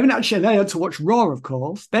 So I haven't actually had to watch Raw, of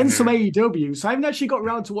course, then some AEW. So I haven't actually got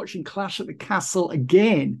around to watching Clash at the Castle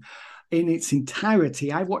again in its entirety.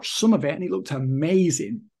 I watched some of it and it looked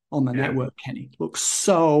amazing on the network, Kenny. It looked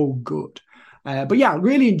so good. But yeah, I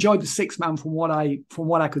really enjoyed the 6-man from what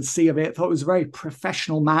I could see of it. I thought it was a very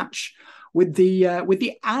professional match with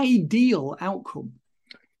the ideal outcome.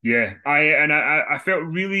 Yeah, I felt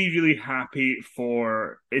really, really happy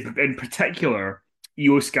for, in particular,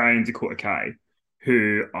 Io Sky and Dakota Kai,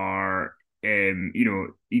 who are,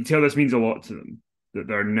 you can tell this means a lot to them, that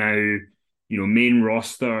they're now, main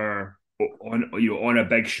roster on a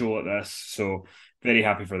big show like this. So very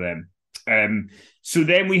happy for them. So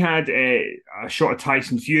then we had a shot of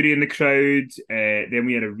Tyson Fury in the crowd. Then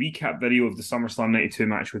we had a recap video of the SummerSlam 92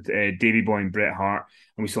 match with Davey Boy and Bret Hart.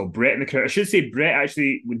 And we saw Bret in the crowd. I should say Bret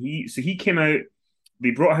actually, he came out,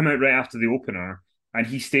 they brought him out right after the opener, and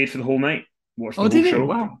he stayed for the whole night. Watched the whole show.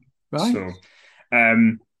 Wow. Right. So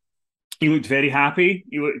he looked very happy.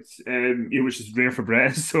 He looked, which is rare for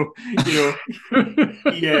Bret. So,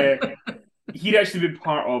 he'd actually been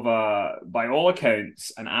part of, by all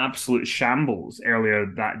accounts, an absolute shambles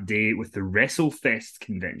earlier that day with the WrestleFest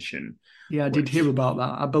convention. Yeah, I did hear about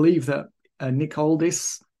that. I believe that Nick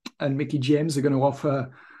Aldis and Mickie James are going to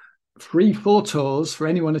offer free photos for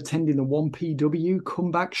anyone attending the 1PW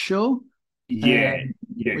comeback show. Yeah.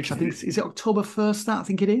 Which I think is it October 1st? I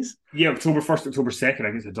think it is. Yeah, October 1st, October 2nd.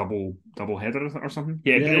 I think it's a double header or something.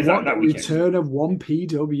 Yeah, that weekend. Return of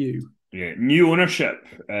 1PW. Yeah, new ownership.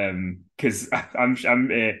 Because I'm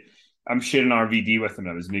sharing RVD with him. And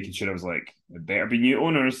I was making sure I was like, it better be new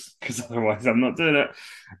owners, because otherwise I'm not doing it.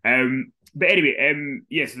 But anyway,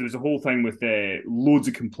 so there was a whole thing with loads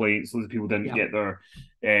of complaints. Loads of people didn't get their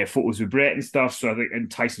photos with Brett and stuff. So I think, and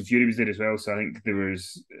Tyson Fury was there as well. So I think there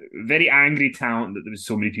was very angry talent that there was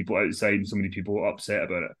so many people outside and so many people upset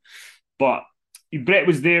about it. But Brett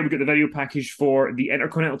was there. We got the video package for the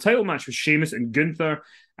Intercontinental title match with Sheamus and Gunther.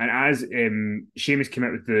 And as Sheamus came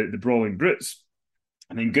out with the Brawling Brutes,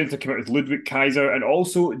 and then Gunther came out with Ludwig Kaiser and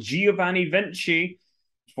also Giovanni Vinci,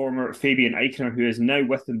 former Fabian Eichner, who is now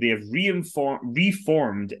with them. They have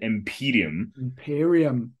reformed Imperium.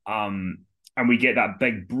 And we get that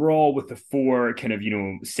big brawl with the four kind of,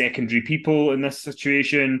 secondary people in this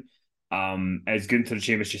situation. As Gunther and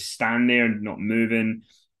Sheamus just stand there and not moving.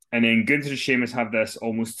 And then Gunther and Sheamus have this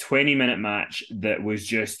almost 20-minute match that was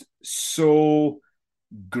just so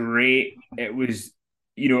great. It was,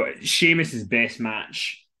 Sheamus's best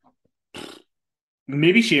match.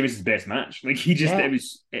 Maybe Sheamus's best match. Like, it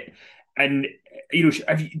was. And,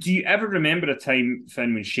 do you ever remember a time,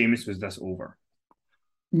 Finn, when Sheamus was this over?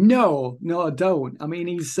 No, I don't. I mean,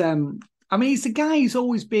 he's the guy who's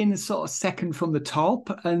always been sort of second from the top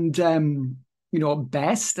and,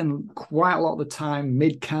 best and quite a lot of the time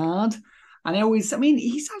mid-card. And he's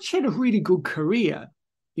actually had a really good career.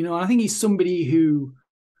 I think he's somebody who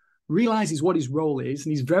realizes what his role is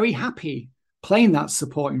and he's very happy playing that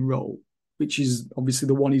supporting role, which is obviously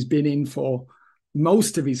the one he's been in for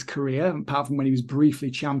most of his career, apart from when he was briefly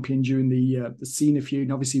champion during the Cena feud,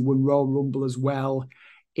 and obviously won Royal Rumble as well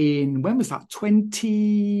in, when was that,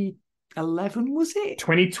 2011, was it?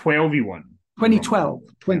 2012 he won.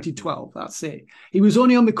 2012, that's it. He was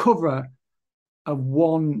only on the cover of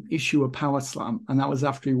one issue of Power Slam, and that was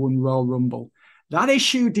after he won Royal Rumble. That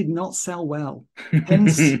issue did not sell well.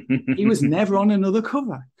 Hence, he was never on another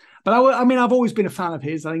cover. But I've always been a fan of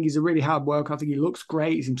his. I think he's a really hard worker. I think he looks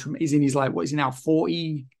great. He's in his, what is he now,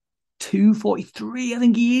 42, 43, I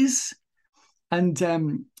think he is. And,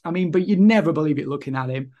 but you'd never believe it looking at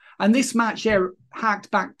him. And this match,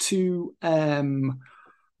 harked back to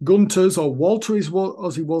Gunther's, or Walter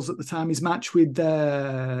as he was at the time, his match with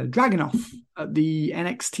Dragunov at the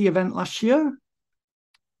NXT event last year.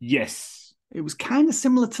 Yes. It was kind of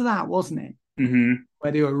similar to that, wasn't it? Mm-hmm.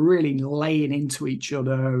 Where they were really laying into each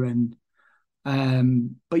other. And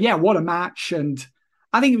but yeah, what a match. And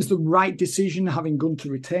I think it was the right decision having Gunther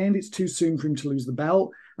retained. It's too soon for him to lose the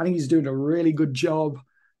belt. I think he's doing a really good job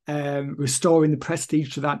restoring the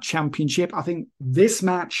prestige to that championship. I think this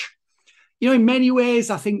match, in many ways,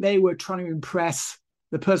 I think they were trying to impress.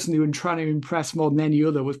 The person who were trying to impress more than any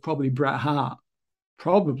other was probably Bret Hart.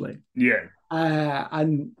 Probably. Yeah.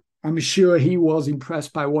 And I'm sure he was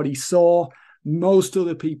impressed by what he saw. Most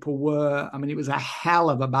other people were. It was a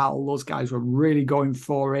hell of a battle. Those guys were really going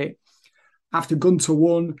for it. After Gunther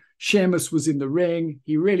won, Sheamus was in the ring.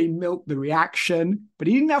 He really milked the reaction, but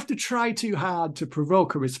he didn't have to try too hard to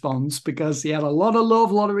provoke a response because he had a lot of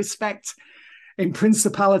love, a lot of respect in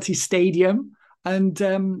Principality Stadium. And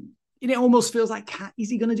it almost feels like,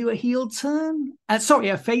 is he going to do a heel turn? A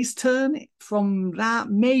face turn from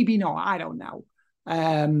that? Maybe not. I don't know.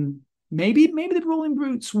 Maybe the Brawling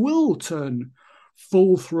Brutes will turn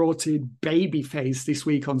full-throated babyface this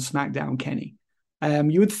week on SmackDown, Kenny.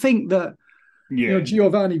 You would think that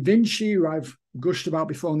Giovanni Vinci, who I've gushed about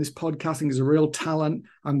before on this podcast, I think is a real talent.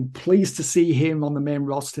 I'm pleased to see him on the main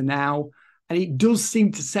roster now. And it does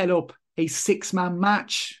seem to set up a six-man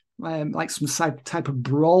match, like some type of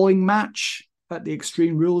brawling match at the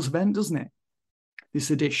Extreme Rules event, doesn't it? This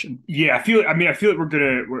edition. Yeah, I feel like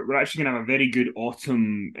we're actually gonna have a very good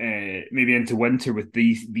autumn, maybe into winter with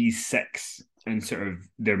these six and sort of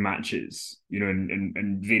their matches,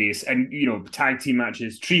 and various tag team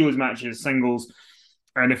matches, trios matches, singles.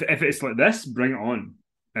 And if it's like this, bring it on.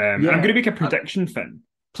 And I'm gonna make a prediction, Finn.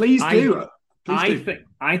 Please do.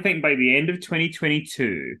 I think by the end of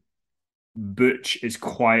 2022, Butch is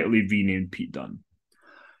quietly renamed Pete Dunne.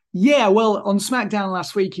 Yeah, well, on SmackDown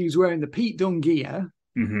last week, he was wearing the Pete Dunne gear,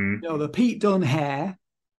 mm-hmm. The Pete Dunne hair.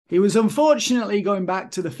 He was unfortunately going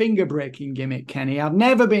back to the finger-breaking gimmick, Kenny. I've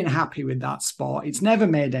never been happy with that spot. It's never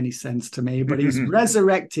made any sense to me, but he's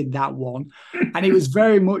resurrected that one. And it was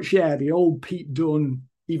very much, the old Pete Dunne,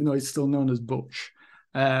 even though he's still known as Butch.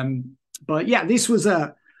 But yeah, this was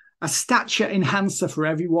a stature enhancer for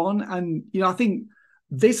everyone. And, I think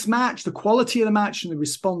this match, the quality of the match and the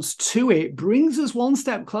response to it brings us one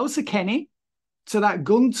step closer, Kenny, to that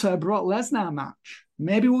Gunther-Brock Lesnar match.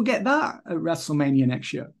 Maybe we'll get that at WrestleMania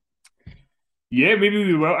next year. Yeah, maybe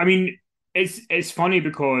we will. it's funny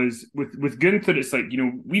because with Gunther, it's like,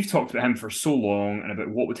 we've talked about him for so long and about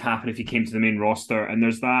what would happen if he came to the main roster, and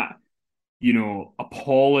there's that,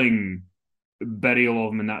 appalling burial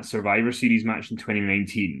of him in that Survivor Series match in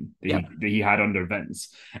 2019 that he had under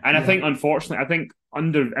Vince. And I think, unfortunately,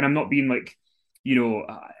 and I'm not being like,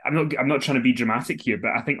 I'm not trying to be dramatic here,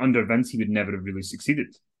 but I think under Vince he would never have really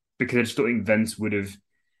succeeded, because I just don't think Vince would have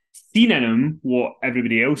seen in him what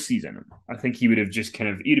everybody else sees in him. I think he would have just he'd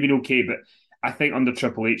have been okay, but I think under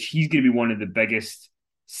Triple H, he's going to be one of the biggest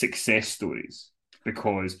success stories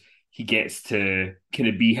because he gets to kind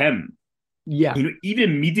of be him. Yeah. Even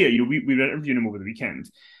in media, we were interviewing him over the weekend,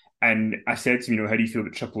 and I said to him, how do you feel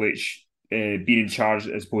about Triple H being in charge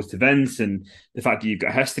as opposed to Vince, and the fact that you've got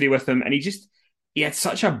a history with him? And he had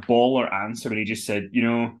such a baller answer when he just said,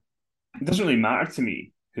 it doesn't really matter to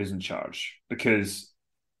me who's in charge, because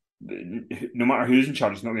no matter who's in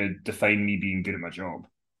charge, it's not going to define me being good at my job.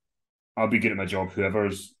 I'll be good at my job,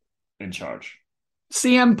 whoever's in charge.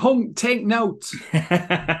 CM Punk, take note.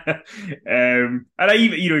 And I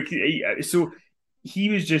even, so he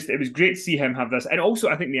was it was great to see him have this. And also,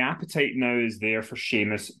 I think the appetite now is there for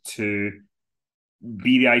Sheamus to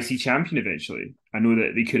be the IC champion eventually. I know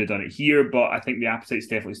that they could have done it here, but I think the appetite's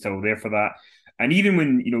definitely still there for that. And even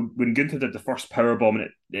when Gunther did the first powerbomb and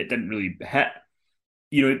it didn't really hit,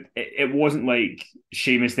 it wasn't like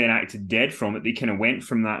Sheamus then acted dead from it. They kind of went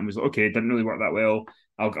from that and was like, okay, it didn't really work that well.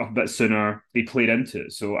 I'll go a bit sooner. They played into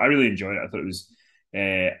it. So I really enjoyed it. I thought it was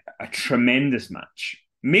a tremendous match.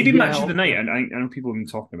 Maybe match of the night. And I know people have been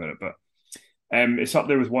talking about it, but it's up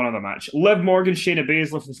there with one other match. Liv Morgan, Shayna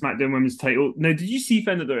Baszler for the SmackDown Women's title. Now, did you see,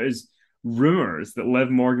 Finn, that there is rumours that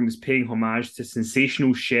Liv Morgan was paying homage to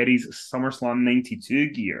Sensational Sherry's SummerSlam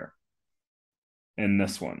 92 gear in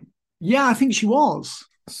this one? Yeah, I think she was.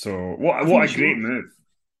 So what a great move.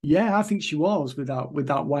 Yeah, I think she was with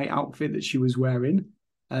that white outfit that she was wearing.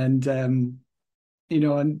 And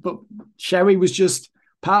but Sherry was just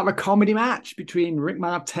part of a comedy match between Rick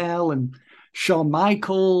Martel and Shawn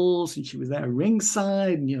Michaels, and she was there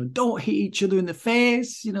ringside, and don't hit each other in the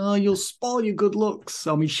face, you'll spoil your good looks.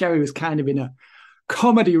 So I mean, Sherry was kind of in a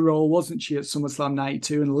comedy role, wasn't she, at SummerSlam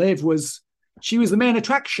 92? And Liv she was the main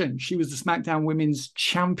attraction. She was the SmackDown Women's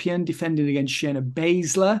Champion, defending against Shayna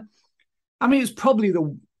Baszler. I mean, it was probably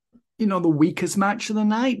the weakest match of the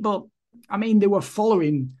night, but I mean, they were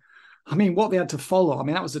following. I mean, what they had to follow. I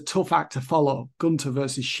mean, that was a tough act to follow, Gunther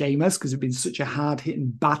versus Sheamus, because it'd been such a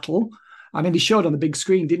hard-hitting battle. I mean, they showed on the big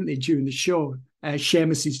screen, didn't they, during the show,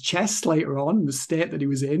 Sheamus's chest later on, the state that he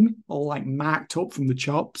was in, all like marked up from the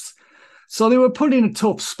chops. So they were put in a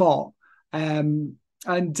tough spot. I don't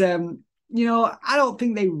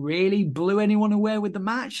think they really blew anyone away with the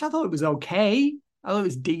match. I thought it was okay. I thought it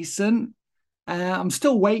was decent. I'm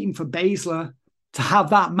still waiting for Baszler to have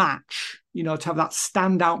that match, to have that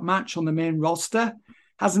standout match on the main roster.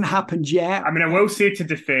 Hasn't happened yet. I mean, I will say to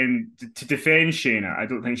defend Shayna, I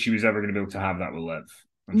don't think she was ever going to be able to have that with Liv.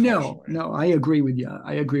 No, I agree with you.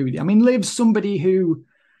 I mean, Liv's somebody who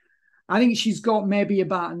I think she's got maybe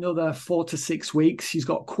about another 4 to 6 weeks. She's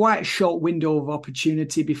got quite a short window of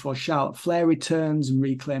opportunity before Charlotte Flair returns and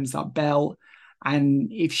reclaims that belt.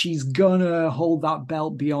 And if she's going to hold that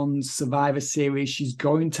belt beyond Survivor Series, she's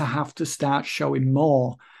going to have to start showing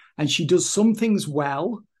more. And she does some things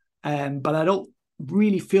well, but I don't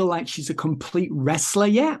really feel like she's a complete wrestler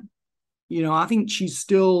yet. I think there's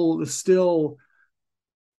still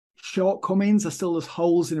shortcomings. There's still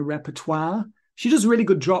holes in her repertoire. She does a really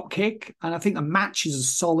good drop kick, and I think the matches are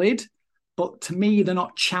solid, but to me, they're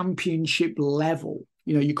not championship level.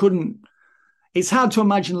 It's hard to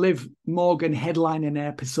imagine Liv Morgan headlining an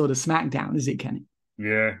episode of SmackDown, is it, Kenny?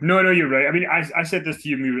 Yeah. No, you're right. I mean, I said this to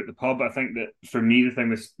you when we were at the pub. I think that for me, the thing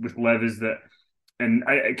with Liv is that, and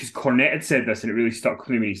because Cornette had said this, and it really stuck with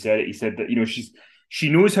me when he said it. He said that, she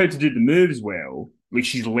knows how to do the moves well. Like,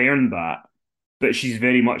 she's learned that. But she's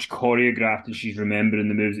very much choreographed, and she's remembering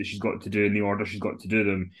the moves that she's got to do in the order she's got to do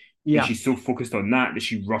them. Yeah. And she's so focused on that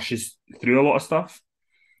she rushes through a lot of stuff.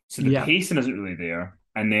 So the pacing isn't really there.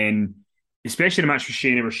 And then, especially in a match with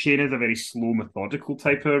Shayna, where Shayna's a very slow, methodical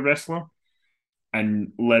type of wrestler,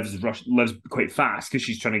 and Liv's quite fast because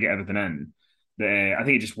she's trying to get everything in. I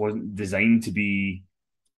think it just wasn't designed to be,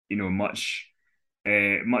 much of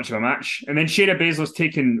a match. And then Shayna Baszler's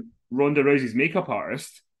taken Ronda Rousey's makeup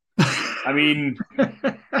artist. I mean,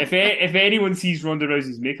 if anyone sees Ronda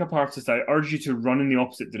Rousey's makeup artist, I urge you to run in the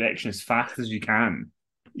opposite direction as fast as you can.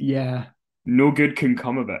 Yeah. No good can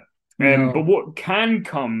come of it. No. But what can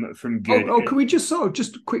come from good... can we just a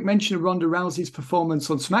quick mention of Ronda Rousey's performance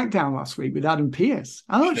on SmackDown last week with Adam Pearce?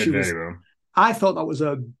 I thought that was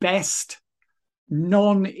her best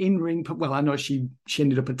non-in-ring. Well, I know she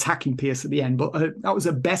ended up attacking Pierce at the end, but that was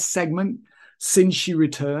her best segment since she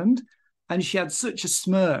returned. And she had such a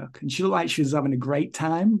smirk, and she looked like she was having a great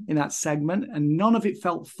time in that segment. And none of it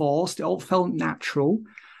felt forced; it all felt natural.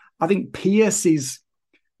 I think Pierce is,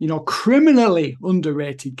 criminally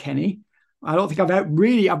underrated, Kenny. I don't think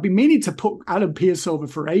I've been meaning to put Adam Pearce over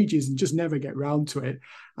for ages and just never get round to it.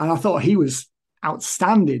 And I thought he was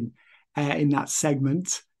outstanding in that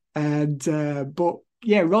segment. But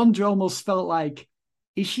yeah, Ronda almost felt like,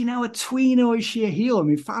 is she now a tween or is she a heel? I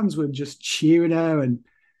mean, fans were just cheering her, and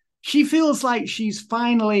she feels like she's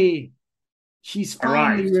finally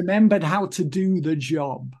remembered how to do the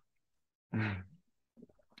job.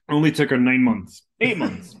 Only took her 9 months, 8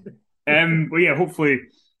 months. But yeah, hopefully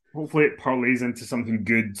it parlays into something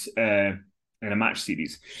good in a match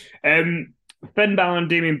series. Finn Balor and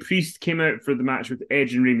Damian Priest came out for the match with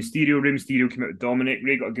Edge and Rey Mysterio. Rey Mysterio came out with Dominic.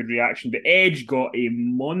 Rey got a good reaction, but Edge got a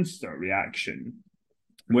monster reaction,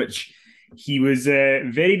 which he was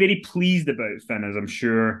very, very pleased about, Finn, as I'm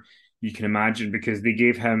sure you can imagine, because they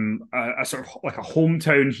gave him a sort of like a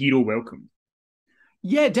hometown hero welcome.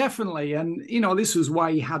 Yeah, definitely. And, this was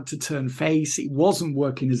why he had to turn face. It wasn't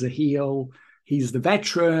working as a heel. He's the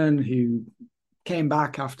veteran who came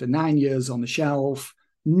back after 9 years on the shelf.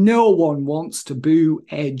 No one wants to boo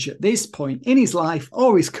Edge at this point in his life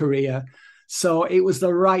or his career. So it was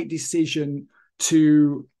the right decision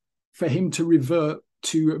for him to revert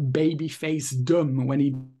to babyface dumb when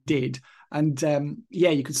he did. And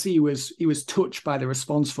you could see he was touched by the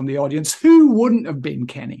response from the audience. Who wouldn't have been,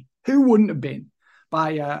 Kenny? Who wouldn't have been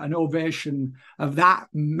by an ovation of that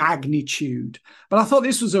magnitude? But I thought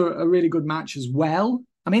this was a really good match as well.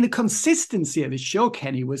 I mean, the consistency of the show,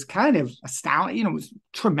 Kenny, was kind of astounding. It was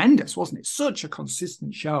tremendous, wasn't it? Such a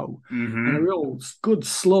consistent show. Mm-hmm. And a real good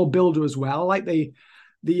slow builder as well. Like the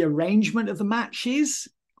arrangement of the matches.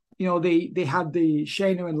 They had the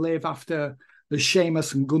Shayna and Liv after the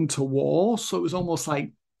Sheamus and Gunter war. So it was almost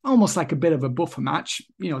like a bit of a buffer match.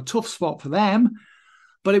 Tough spot for them.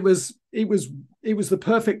 But it was the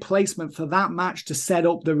perfect placement for that match to set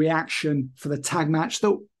up the reaction for the tag match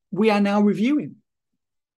that we are now reviewing.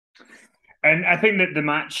 And I think that the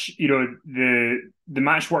match, the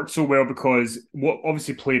match worked so well because what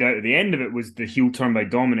obviously played out at the end of it was the heel turn by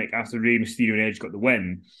Dominic after Rey Mysterio and Edge got the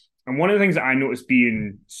win. And one of the things that I noticed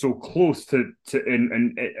being so close to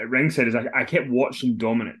at ringside is I kept watching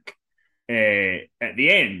Dominic at the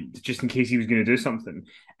end, just in case he was going to do something.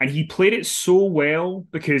 And he played it so well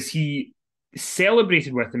because he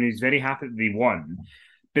celebrated with them. He was very happy that they won.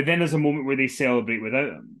 But then there's a moment where they celebrate without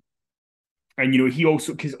him. And, he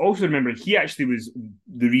also remember, he actually was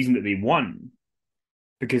the reason that they won,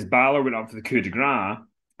 because Balor went up for the coup de grace,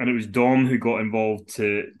 and it was Dom who got involved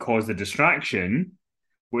to cause the distraction,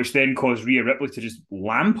 which then caused Rhea Ripley to just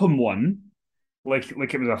lamp him one, like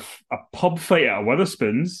it was a pub fight at a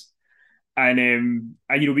Witherspoons. And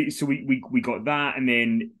we got that, and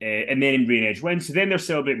then Rey and Edge win. So then they're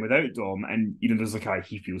celebrating without Dom, and there's like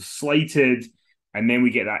he feels slighted, and then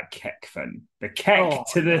we get that kick, Finn, the kick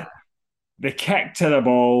the kick to the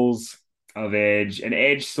balls of Edge, and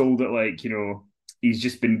Edge sold it like, he's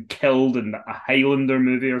just been killed in a Highlander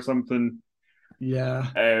movie or something. Yeah.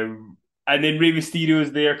 And then Rey Mysterio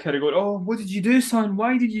is there kind of going, oh, what did you do, son?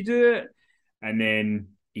 Why did you do it? And then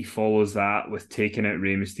he follows that with taking out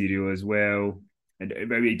Rey Mysterio as well. And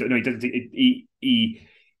he doesn't.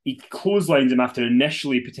 He clotheslines him after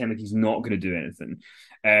initially pretending like he's not going to do anything.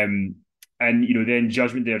 And, then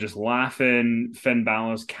Judgment Day are just laughing. Finn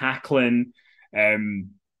Balor's cackling.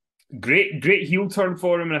 Great heel turn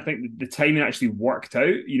for him. And I think the timing actually worked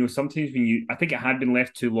out. Sometimes I think it had been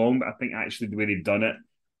left too long, but I think actually the way they've done it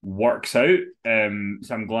works out. So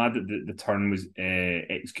I'm glad that the turn was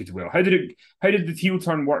executed well. How did the heel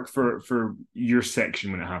turn work for your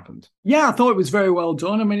section when it happened? Yeah, I thought it was very well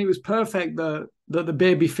done. I mean, it was perfect that the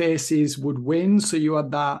baby faces would win. So you had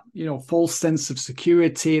that, false sense of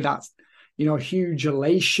security, that's huge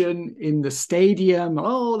elation in the stadium.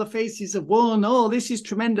 Oh, the faces have won. Oh, this is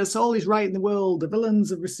tremendous. All is right in the world. The villains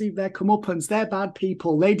have received their comeuppance. They're bad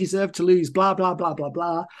people. They deserve to lose, blah, blah, blah, blah,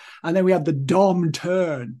 blah. And then we had the Dom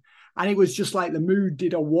turn. And it was just like the mood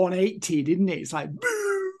did a 180, didn't it? It's like,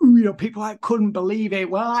 boo! People couldn't believe it.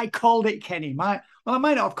 Well, I called it, Kenny. Well, I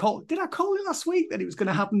might not have called. Did I call it last week that it was going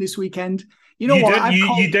to happen this weekend? You know what?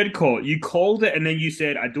 You did call it. You called it, and then you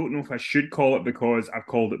said, "I don't know if I should call it because I've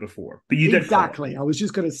called it before." But you did exactly. I was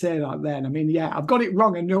just going to say that then. I mean, yeah, I've got it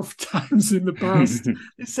wrong enough times in the past.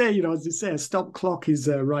 They say, as they say, a stop clock is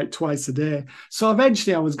right twice a day. So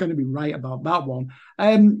eventually, I was going to be right about that one.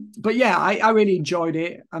 But yeah, I really enjoyed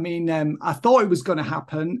it. I mean, I thought it was going to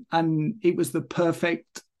happen, and it was the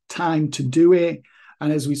perfect time to do it.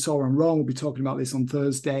 And as we saw on Raw, we'll be talking about this on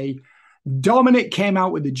Thursday. Dominic came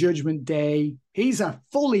out with the Judgment Day. He's a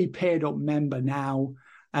fully paid up member now.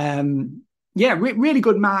 Really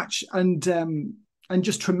good match and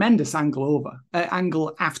just tremendous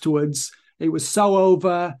angle afterwards. It was so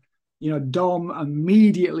over. Dom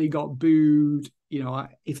immediately got booed.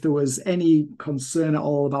 If there was any concern at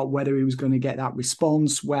all about whether he was going to get that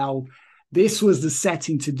response, well, this was the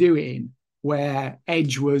setting to do it in, where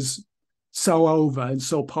Edge was so over and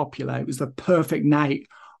so popular. It was the perfect night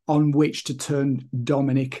on which to turn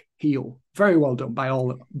Dominic heel. Very well done by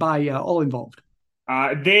all involved.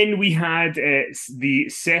 Then we had the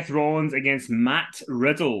Seth Rollins against Matt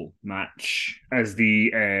Riddle match as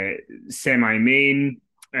the semi-main.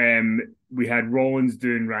 We had Rollins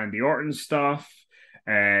doing Randy Orton stuff.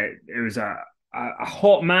 It was a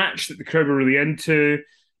hot match that the crowd were really into.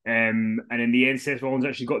 And in the end, Seth Rollins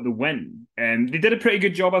actually got the win. They did a pretty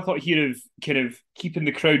good job, I thought, here of kind of keeping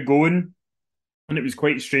the crowd going. And it was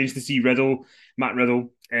quite strange to see Matt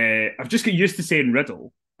Riddle. I've just got used to saying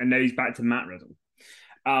Riddle, and now he's back to Matt Riddle.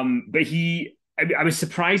 But I was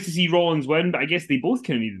surprised to see Rollins win, but I guess they both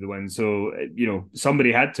kind of needed the win. So,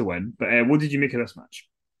 somebody had to win. But what did you make of this match?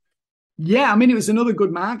 Yeah, I mean, it was another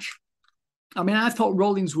good match. I mean, I thought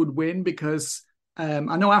Rollins would win because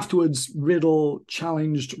I know afterwards Riddle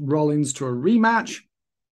challenged Rollins to a rematch.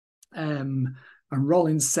 And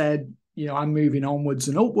Rollins said, I'm moving onwards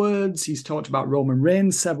and upwards. He's talked about Roman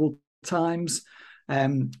Reigns several times.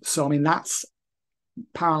 So, I mean, that's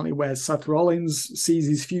apparently where Seth Rollins sees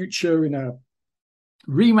his future in a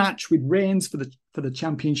rematch with Reigns for the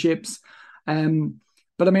championships.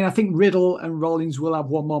 But I mean, I think Riddle and Rollins will have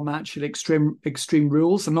one more match at Extreme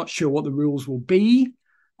Rules. I'm not sure what the rules will be.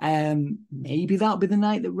 Maybe that'll be the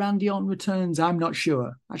night that Randy Orton returns. I'm not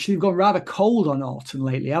sure. Actually, they've gone rather cold on Orton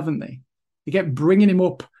lately, haven't they? They kept bringing him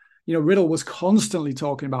up. Riddle was constantly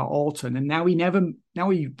talking about Orton, and now he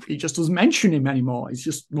just doesn't mention him anymore. He's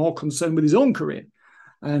just more concerned with his own career,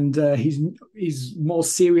 and he's more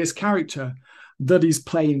serious character that he's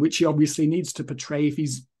playing, which he obviously needs to portray if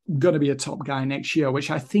he's going to be a top guy next year, which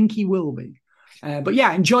I think he will be. But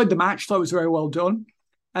yeah, enjoyed the match. Thought it was very well done.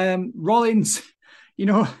 Rollins,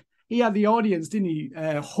 he had the audience, didn't he?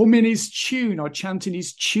 Humming his tune or chanting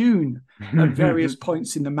his tune at various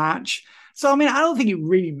points in the match. So, I mean, I don't think it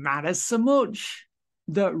really matters so much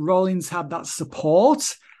that Rollins had that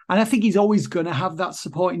support. And I think he's always going to have that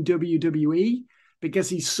support in WWE because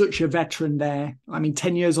he's such a veteran there. I mean,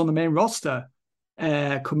 10 years on the main roster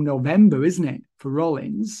come November, isn't it, for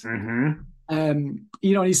Rollins? Mm-hmm.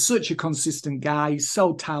 He's such a consistent guy. He's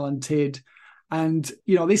so talented. And,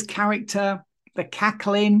 this character, the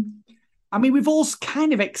cackling, I mean, we've all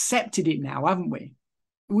kind of accepted it now, haven't we?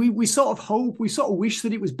 We sort of wish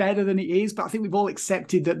that it was better than it is, but I think we've all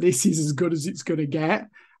accepted that this is as good as it's going to get.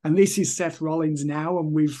 And this is Seth Rollins now.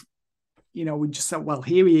 And we just said, well,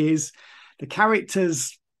 here he is. The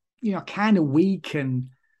character's, kind of weak and,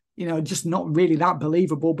 just not really that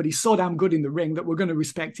believable, but he's so damn good in the ring that we're going to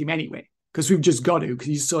respect him anyway, because we've just got to, because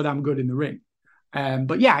he's so damn good in the ring.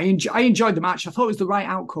 But yeah, I enjoyed the match. I thought it was the right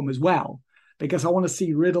outcome as well, because I want to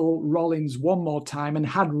see Riddle Rollins one more time. And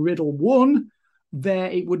had Riddle won,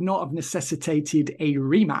 it would not have necessitated a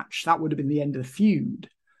rematch. That would have been the end of the feud.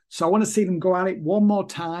 So I want to see them go at it one more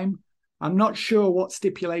time. I'm not sure what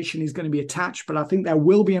stipulation is going to be attached, but I think there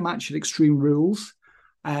will be a match at Extreme Rules.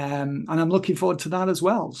 And I'm looking forward to that as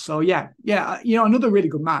well. So yeah, another really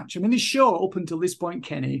good match. I mean, this show up until this point,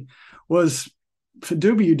 Kenny, was for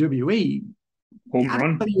WWE home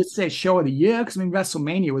run. Nobody would say show of the year, because I mean,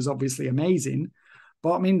 WrestleMania was obviously amazing.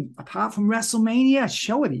 But I mean, apart from WrestleMania,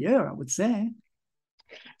 show of the year, I would say.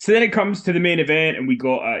 So then it comes to the main event, and we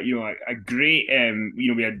got a great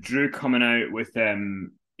we had Drew coming out with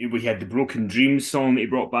we had the Broken Dreams song that he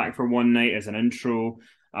brought back for one night as an intro.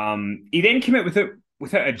 He then came out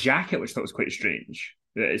without a jacket, which I thought was quite strange.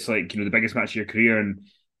 It's like, the biggest match of your career and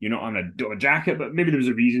you're not on a jacket, but maybe there was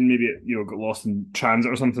a reason. Maybe it got lost in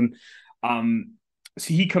transit or something.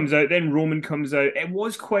 So he comes out, then Roman comes out. It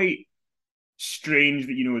was quite strange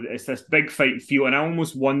that it's this big fight feel, and I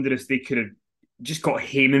almost wonder if they could have just got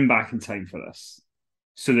Heyman back in time for this,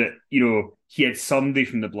 so that he had somebody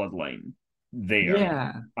from the bloodline there.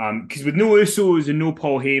 Yeah. Because with no Usos and no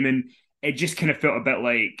Paul Heyman, it just kind of felt a bit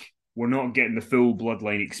like we're not getting the full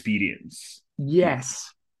Bloodline experience.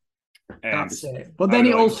 Yes. That's it. But then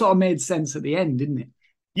it all sort of made sense at the end, didn't it?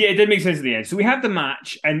 Yeah, it did make sense at the end. So we have the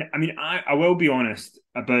match, and I mean, I will be honest,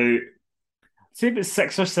 about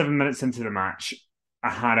 6 or 7 minutes into the match, I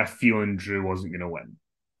had a feeling Drew wasn't going to win.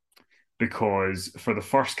 Because for the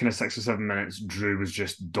first kind of 6 or 7 minutes, Drew was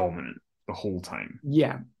just dominant the whole time.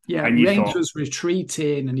 Yeah. And Reigns was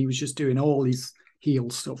retreating and he was just doing all his heel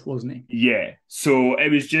stuff, wasn't he? Yeah. So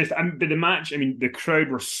it was just, but the match, I mean, the crowd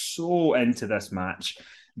were so into this match.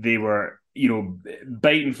 They were,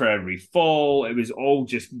 biting for every fall. It was all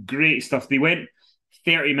just great stuff. They went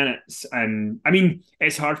 30 minutes. And I mean,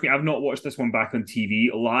 it's hard for me. I've not watched this one back on TV.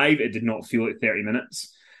 Live, it did not feel like 30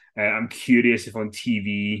 minutes. I'm curious if on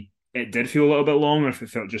TV it did feel a little bit long or if it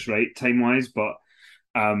felt just right time-wise. But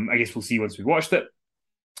I guess we'll see once we've watched it.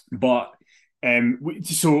 But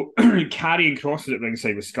so Karrion Kross was at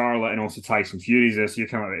ringside with Scarlett and also Tyson Fury's there. So you're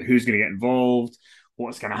kind of like, who's going to get involved?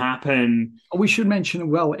 What's going to happen? We should mention,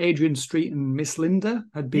 well, Adrian Street and Miss Linda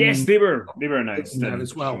had been. Yes, they were announced there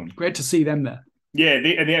as well. Great to see them there. Yeah,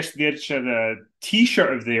 they actually had a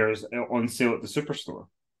T-shirt of theirs on sale at the Superstore.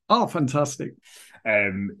 Oh, fantastic!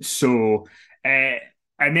 And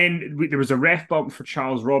then there was a ref bump for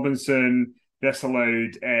Charles Robinson. This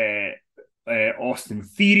allowed Austin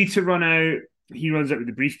Theory to run out. He runs out with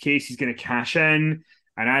the briefcase. He's going to cash in.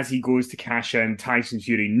 And as he goes to cash in, Tyson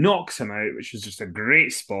Fury knocks him out, which was just a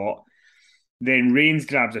great spot. Then Reigns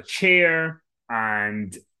grabs a chair,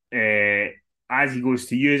 and as he goes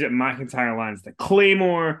to use it, McIntyre lands the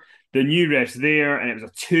Claymore. The new ref's there, and it was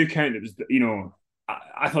a 2 count. It was,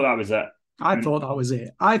 I thought that was it. I thought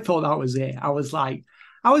that was it. I was like,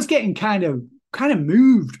 I was getting kind of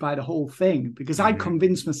moved by the whole thing because I'd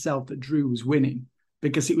convinced myself that Drew was winning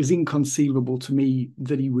because it was inconceivable to me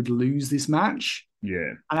that he would lose this match.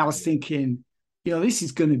 Yeah. And I was thinking, this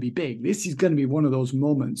is going to be big. This is going to be one of those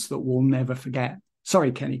moments that we'll never forget.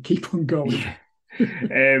 Sorry, Kenny, keep on going.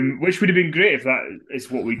 Which would have been great if that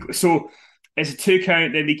is what we... So it's a 2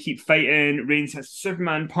 count, then they keep fighting. Reigns hits a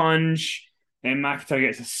Superman punch, and McIntyre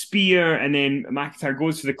gets a spear, and then McIntyre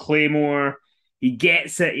goes for the Claymore. He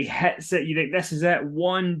gets it, he hits it. You think, this is it,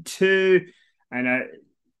 1, 2, and a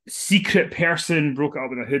secret person broke it up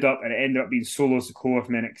with a hood up, and it ended up being Solo Sikoa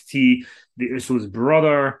from NXT, the Usos'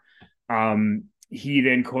 brother. He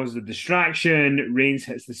then causes a distraction. Reigns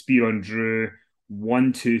hits the spear on Drew.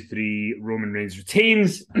 1, 2, 3. Roman Reigns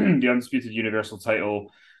retains the Undisputed Universal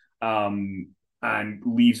title and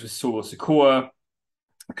leaves with Solo Sikoa.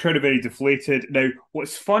 The crowd are very deflated. Now,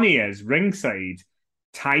 what's funny is ringside,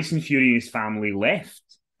 Tyson Fury and his family left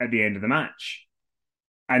at the end of the match.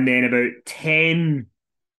 And then about 10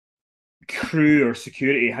 crew or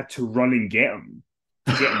security had to run and get him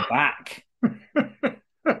back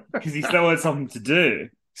because he still had something to do.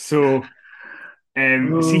 So,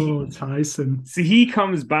 Tyson. So he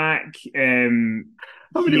comes back. I mean,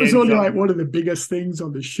 it was only like one of the biggest things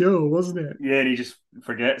on the show, wasn't it? Yeah, and he just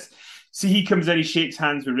forgets. So he comes in, he shakes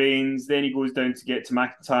hands with Reigns, then he goes down to get to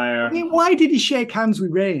McIntyre. I mean, why did he shake hands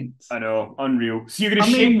with Reigns? I know, unreal. So you're going to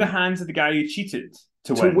shake the hands of the guy who cheated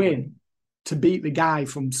to win? To beat the guy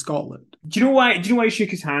from Scotland. Do you know why he shook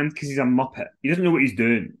his hand? Because he's a muppet. He doesn't know what he's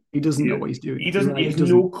doing. He doesn't know what he's doing. He doesn't. He has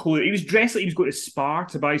no clue. He was dressed like he was going to Spar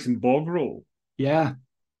to buy some bog roll. Yeah.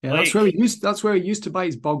 That's where he used to buy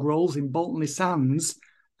his bog rolls in Bolton Sands.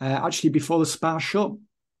 Actually, before the Spar shut.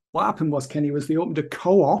 What happened was, Kenny, they opened a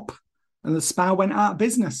co-op, and the Spar went out of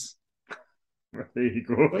business. There you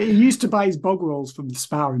go. But he used to buy his bog rolls from the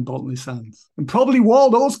Spar in Bolton Sands and probably wore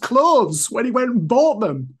those clothes when he went and bought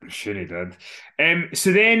them. I'm sure he did.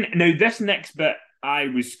 So then, now this next bit, I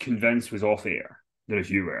was convinced was off air. I don't know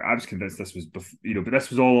if you were. I was convinced this was, but this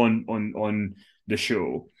was all on the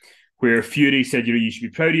show, where Fury said, you should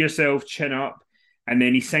be proud of yourself, chin up, and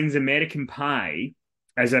then he sings American Pie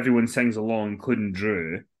as everyone sings along, including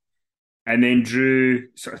Drew. And then Drew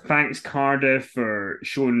sort of thanks Cardiff for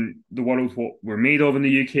showing the world what we're made of in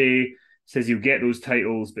the UK, says he'll get those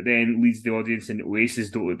titles, but then leads the audience into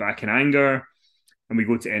Oasis, Don't Look Back in Anger, and we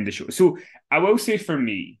go to end the show. So I will say for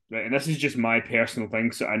me, right, and this is just my personal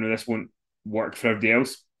thing, so I know this won't work for everybody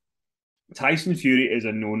else, Tyson Fury is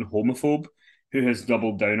a known homophobe who has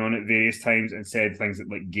doubled down on it various times and said things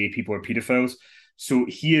like gay people are paedophiles. So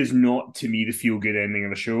he is not, to me, the feel-good ending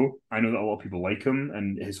of the show. I know that a lot of people like him,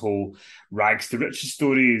 and his whole rags to riches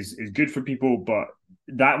story is good for people, but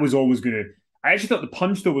that was always going to... I actually thought the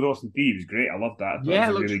punch, though, with Austin Theory was great. I loved that. Yeah,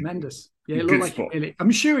 it looked really tremendous. Yeah, it looked like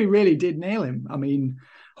I'm sure he really did nail him. I mean,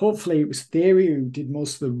 hopefully it was Theory who did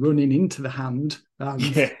most of the running into the hand.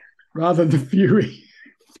 rather than Fury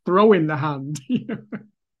throwing the hand.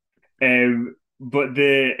 But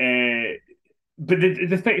the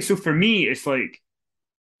thing. So for me, it's like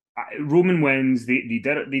Roman wins. They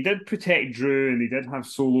did protect Drew, and they did have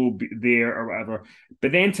Solo there or whatever.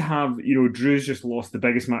 But then to have Drew's just lost the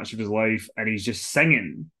biggest match of his life, and he's just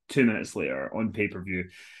singing 2 minutes later on pay-per-view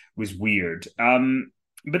was weird.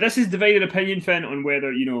 But this is divided opinion, Finn, on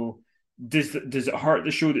whether does it hurt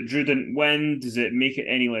the show that Drew didn't win? Does it make it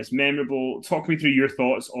any less memorable? Talk me through your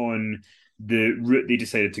thoughts on the route they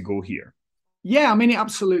decided to go here. Yeah, I mean, it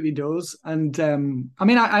absolutely does. And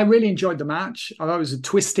I really enjoyed the match. I thought it was a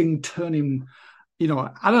twisting, turning,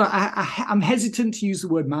 I'm hesitant to use the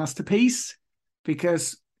word masterpiece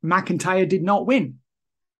because McIntyre did not win.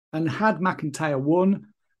 And had McIntyre won,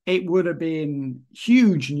 it would have been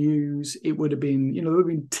huge news. It would have been, there would have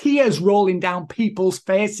been tears rolling down people's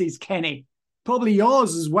faces, Kenny. Probably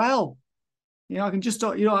yours as well. I can just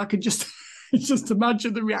just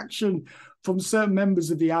imagine the reaction from certain members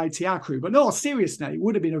of the ITR crew. But no, seriously, it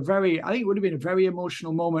would have been a very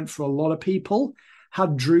emotional moment for a lot of people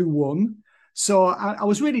had Drew won. So I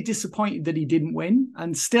was really disappointed that he didn't win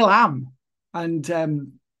and still am.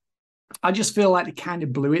 And I just feel like they kind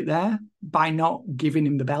of blew it there by not giving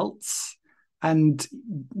him the belts. And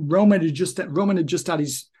Roman had just had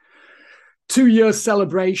his 2-year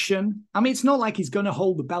celebration. I mean, it's not like he's going to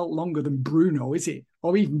hold the belt longer than Bruno, is it?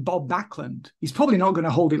 Or even Bob Backlund. He's probably not going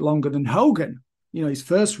to hold it longer than Hogan, his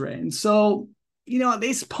first reign. So, at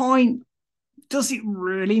this point, does it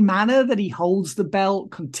really matter that he holds the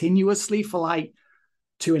belt continuously for like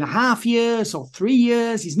 2.5 years or 3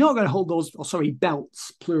 years? He's not going to hold those,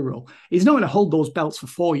 belts, plural. He's not going to hold those belts for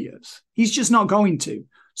 4 years. He's just not going to.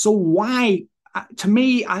 So why? To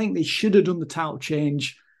me, I think they should have done the title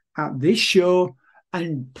change at this show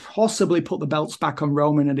and possibly put the belts back on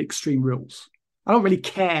Roman at Extreme Rules. I don't really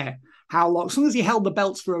care how long, as long as he held the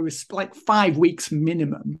belts for like 5 weeks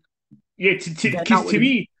minimum. Yeah, to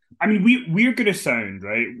me, I mean, we're going to sound,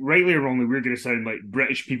 right, rightly or wrongly, we're going to sound like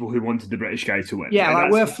British people who wanted the British guy to win. Yeah,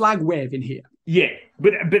 like we're flag waving here. Yeah,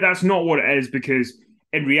 but that's not what it is, because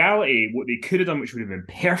in reality, what they could have done, which would have been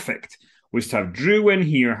perfect, was to have Drew win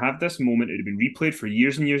here, have this moment. It would have been replayed for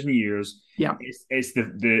years and years and years. Yeah, it's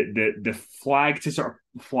the flag to sort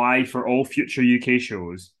of fly for all future UK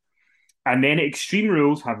shows. And then at Extreme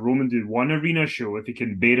Rules, have Roman do one arena show if he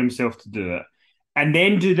can bear himself to do it, and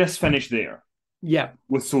then do this finish there. Yeah,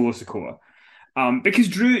 with Solo Sikoa, because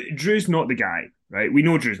Drew's not the guy, right? We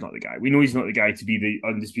know Drew's not the guy. We know he's not the guy to be the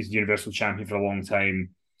undisputed Universal Champion for a long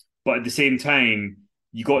time. But at the same time,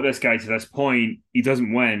 you got this guy to this point. He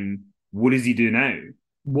doesn't win. What does he do now?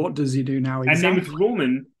 What does he do now? Exactly. And then with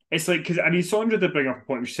Roman, it's like, because Sandra did bring up a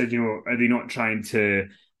point which said, are they not trying to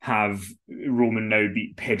have Roman now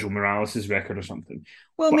beat Pedro Morales' record or something?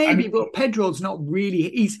 Well, maybe, but Pedro's not really.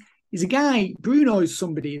 He's a guy. Bruno is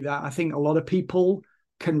somebody that I think a lot of people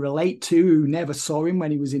can relate to who never saw him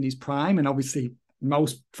when he was in his prime, and obviously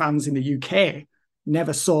most fans in the UK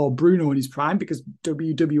never saw Bruno in his prime because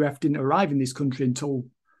WWF didn't arrive in this country until,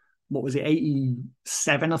 what was it,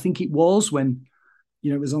 87, I think it was, when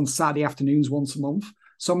it was on Saturday afternoons once a month.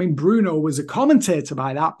 So I mean, Bruno was a commentator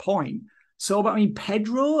by that point. So, but I mean,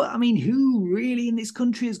 Pedro, who really in this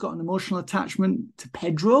country has got an emotional attachment to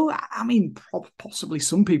Pedro? I mean, possibly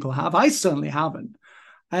some people have. I certainly haven't.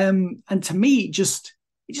 And to me, it just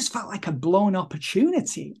felt like a blown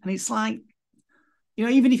opportunity. And it's like,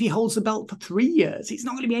 even if he holds the belt for 3 years, it's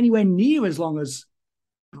not going to be anywhere near as long as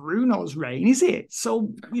Bruno's reign, is it?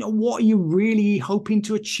 So, what are you really hoping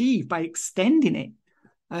to achieve by extending it?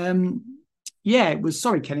 Yeah, it was.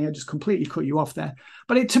 Sorry, Kenny, I just completely cut you off there.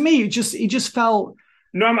 But to me, it just felt.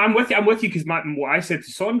 No, I'm with you. I'm with you because what I said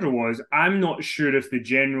to Sandra was, I'm not sure if the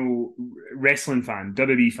general wrestling fan,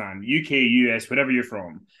 WWE fan, UK, US, wherever you're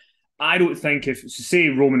from, I don't think say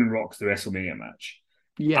Roman and Rock's the WrestleMania match.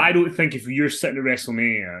 Yeah, I don't think if you're sitting at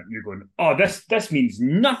WrestleMania, you're going, oh, this means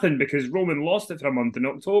nothing because Roman lost it for a month in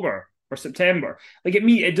October or September. Like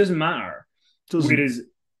it doesn't matter. Whereas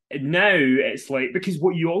now it's like, because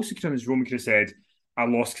what you also could have is Roman could have said, I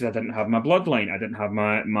lost because I didn't have my bloodline, I didn't have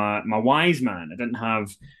my wise man, I didn't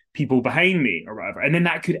have people behind me or whatever, and then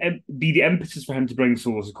that could be the impetus for him to bring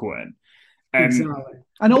Solo Sikoa in. Exactly,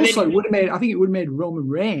 and also it would have made Roman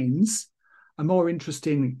Reigns a more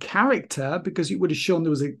interesting character because it would have shown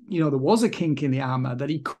there was a kink in the armor that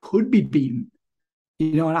he could be beaten,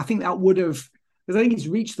 and I think that would have, because I think he's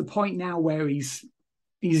reached the point now where he's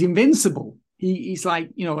invincible. He's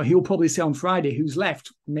like, he'll probably say on Friday, who's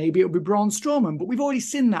left? Maybe it'll be Braun Strowman, but we've already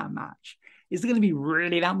seen that match. Is there going to be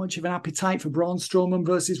really that much of an appetite for Braun Strowman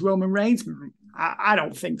versus Roman Reigns? I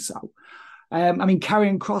don't think so. I mean,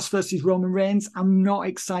 Karrion Kross versus Roman Reigns, I'm not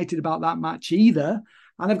excited about that match either.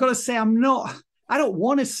 And I've got to say, I don't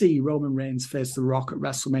want to see Roman Reigns face The Rock at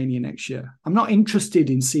WrestleMania next year. I'm not interested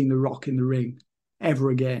in seeing The Rock in the ring ever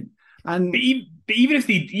again. And but even if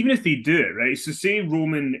they do it, right? So say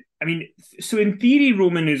Roman, I mean, so in theory,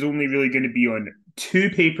 Roman is only really going to be on 2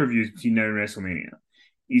 pay-per-views between now and WrestleMania.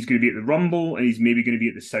 He's going to be at the Rumble, and he's maybe going to be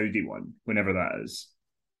at the Saudi one, whenever that is.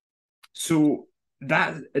 So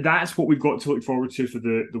that's what we've got to look forward to for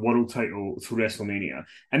the world title for WrestleMania.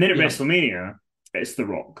 And then at WrestleMania, it's The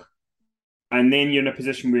Rock. And then you're in a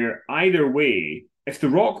position where either way, if The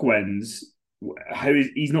Rock wins,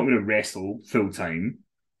 he's not going to wrestle full time.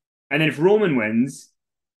 And then if Roman wins,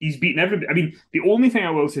 he's beaten everybody. I mean, the only thing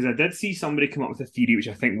I will say is I did see somebody come up with a theory which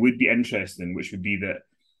I think would be interesting, which would be that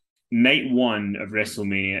night 1 of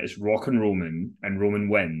WrestleMania is Rock and Roman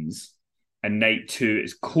wins. And night 2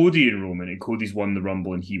 is Cody and Roman, and Cody's won the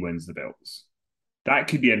Rumble and he wins the belts. That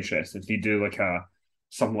could be interesting if they do like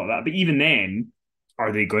something like that. But even then,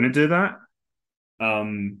 are they going to do that?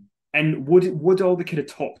 And would all the kind of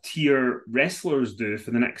top tier wrestlers do for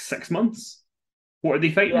the next 6 months? What are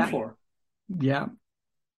they fighting for? Yeah.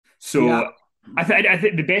 So yeah. I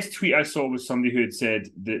think the best tweet I saw was somebody who had said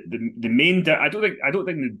the main. I don't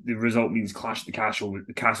think the result means Clash at the Castle.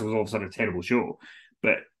 The Castle was all of a sudden a terrible show,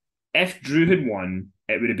 but if Drew had won,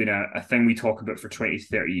 it would have been a thing we talk about for 20,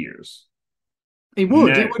 30 years. It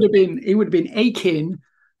would. Now, it would have been akin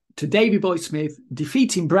to Davey Boy Smith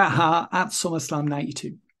defeating Bret Hart at SummerSlam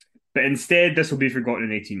 92. But instead, this will be forgotten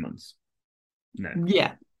in 18 months. No.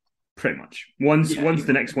 Yeah. Pretty much. Once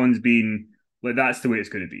the next one's been, like, that's the way it's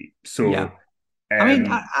going to be. So, yeah. I mean,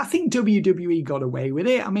 I think WWE got away with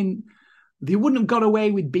it. I mean, they wouldn't have got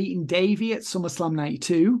away with beating Davey at SummerSlam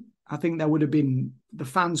 92. I think the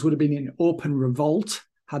fans would have been in open revolt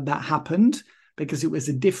had that happened, because it was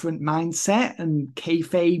a different mindset and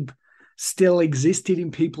kayfabe still existed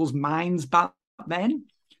in people's minds back then.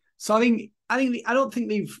 So I don't think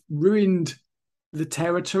they've ruined the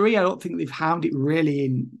territory. I don't think they've harmed it really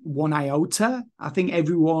in one iota. I think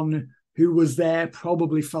everyone who was there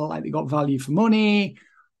probably felt like they got value for money,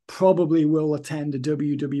 probably will attend a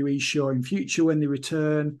WWE show in future when they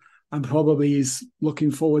return, and probably is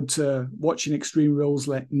looking forward to watching Extreme Rules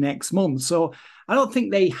next month. So I don't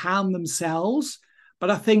think they harm themselves, but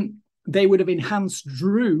I think they would have enhanced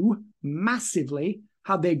Drew massively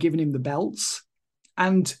had they given him the belts.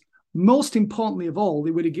 And most importantly of all,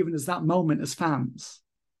 they would have given us that moment as fans.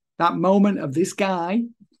 That moment of this guy,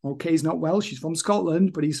 okay, he's not Welsh, he's from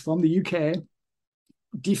Scotland, but he's from the UK,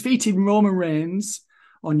 defeated Roman Reigns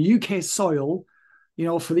on UK soil,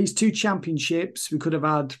 for these 2 championships. We could have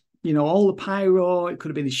had, all the pyro. It could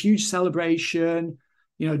have been this huge celebration.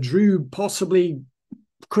 Drew possibly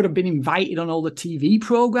could have been invited on all the TV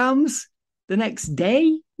programs the next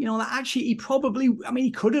day. That actually he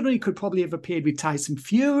could probably have appeared with Tyson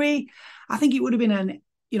Fury. I think it would have been an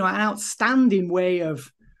outstanding way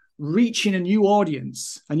of reaching a new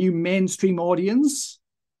audience, a new mainstream audience,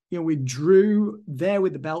 with Drew there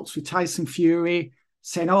with the belts with Tyson Fury,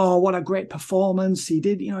 saying, "Oh, what a great performance. He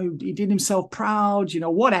did, he did himself proud,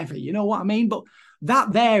 whatever, you know what I mean?" But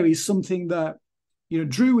that there is something that,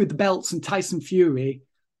 Drew with the belts and Tyson Fury,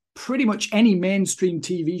 pretty much any mainstream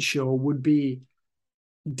TV show would be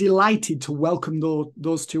delighted to welcome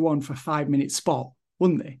those 2 on for a 5-minute spot,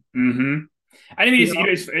 wouldn't they? Mm-hmm. I mean,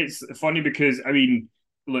 it's funny because, I mean,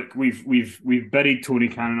 look, we've buried Tony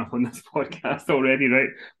Khan up on this podcast already, right?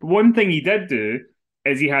 But one thing he did do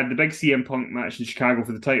is he had the big CM Punk match in Chicago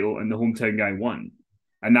for the title, and the hometown guy won.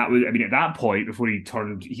 And that was, I mean, at that point, before he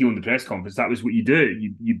turned heel in the press conference, that was what you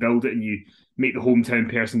do. You build it and you make the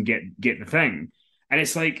hometown person get the thing. And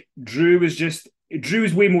it's like Drew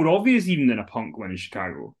was way more obvious even than a Punk win in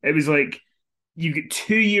Chicago. It was like, you get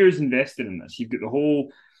 2 years invested in this. You've got the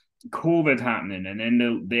whole COVID happening, and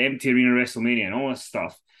then the empty arena WrestleMania and all this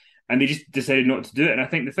stuff. And they just decided not to do it. And I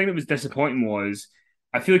think the thing that was disappointing was,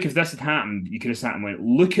 I feel like if this had happened, you could have sat and went,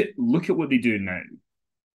 look at what they do now.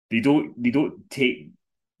 They don't take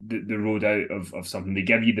the road out of something. They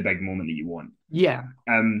give you the big moment that you want. Yeah.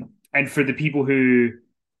 And for the people who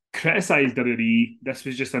criticise WWE, this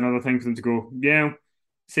was just another thing for them to go, yeah,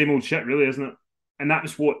 same old shit, really, isn't it? And that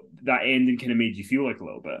was what that ending kind of made you feel like a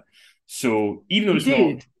little bit. So even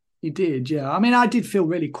though It did, yeah. I mean, I did feel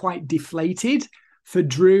really quite deflated for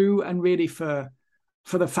Drew and really for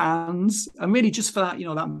the fans, and really just for that,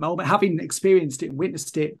 that moment, having experienced it and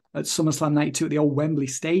witnessed it at SummerSlam 92 at the old Wembley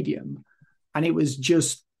Stadium. And it was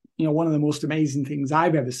just, one of the most amazing things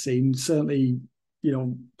I've ever seen, certainly,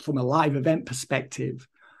 from a live event perspective.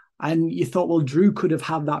 And you thought, well, Drew could have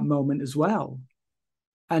had that moment as well.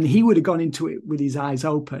 and he would have gone into it with his eyes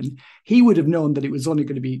open, he would have known that it was only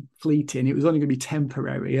going to be fleeting, it was only going to be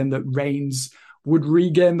temporary, and that Reigns would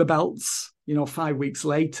regain the belts, 5 weeks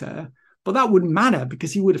later. But that wouldn't matter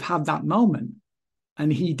because he would have had that moment,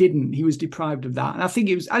 and he didn't. He was deprived of that, and I think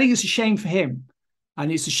it's a shame for him,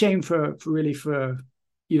 and it's a shame for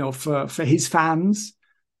his fans,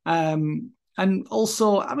 and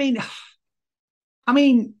also,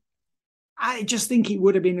 I just think it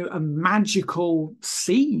would have been a magical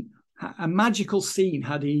scene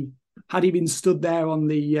had he been stood there on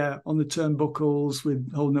the turnbuckles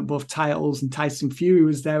with holding up both titles, and Tyson Fury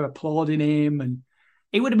was there applauding him, and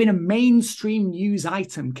it would have been a mainstream news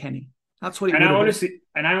item, Kenny. That's what it would have been.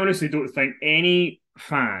 And I honestly don't think any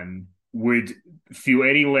fan would feel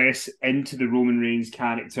any less into the Roman Reigns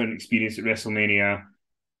character and experience at WrestleMania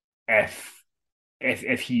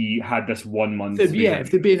if he had this 1 month. If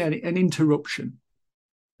there'd been an interruption.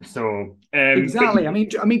 So exactly.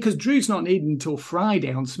 Because Drew's not needed until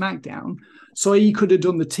Friday on SmackDown, so he could have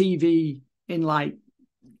done the TV in like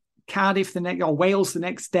Cardiff or Wales the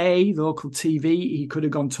next day, the local TV. He could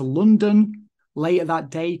have gone to London later that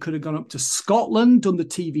day. He could have gone up to Scotland, done the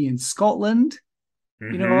TV in Scotland.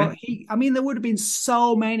 Mm-hmm. There would have been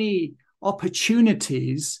so many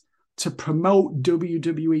opportunities to promote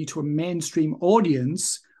WWE to a mainstream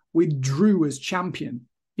audience with Drew as champion,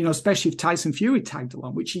 especially if Tyson Fury tagged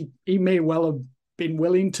along, which he may well have been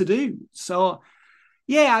willing to do. So,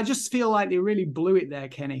 yeah, I just feel like they really blew it there,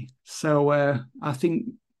 Kenny. So I think,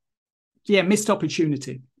 missed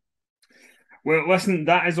opportunity. Well, listen,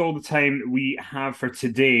 that is all the time we have for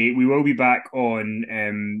today. We will be back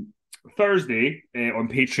on Thursday on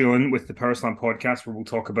Patreon with the Power Slam podcast, where we'll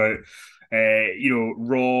talk about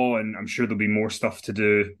Raw, and I'm sure there'll be more stuff to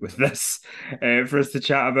do with this for us to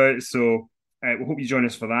chat about. So we hope you join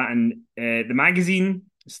us for that. And the magazine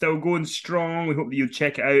is still going strong. We hope that you'll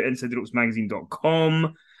check it out,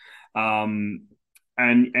 InsideTheRopesMagazine.com. And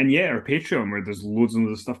our Patreon, where there's loads and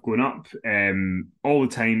loads of stuff going up all the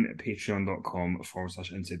time at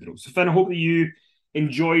patreon.com/Inside the Ropes. So Finn, I hope that you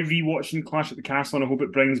enjoy rewatching Clash at the Castle, and I hope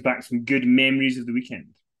it brings back some good memories of the weekend.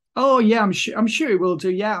 Oh yeah, I'm sure it will do.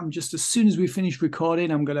 Yeah, I'm just, as soon as we finish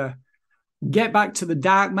recording, I'm gonna get back to the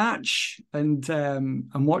dark match and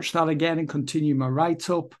watch that again and continue my write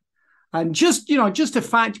up. And just a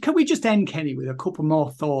fact, can we just end, Kenny, with a couple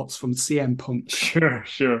more thoughts from CM Punk? Sure.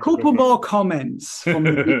 Couple more comments from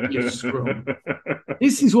the media scrum.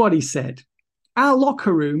 This is what he said: "Our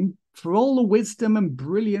locker room, for all the wisdom and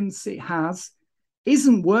brilliance it has,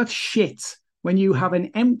 isn't worth shit when you have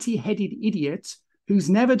an empty-headed idiot who's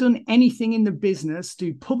never done anything in the business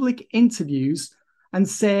do public interviews and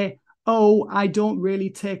say, 'Oh, I don't really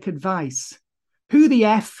take advice.' Who the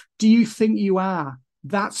F do you think you are?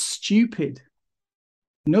 That's stupid."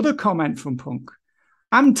 Another comment from Punk: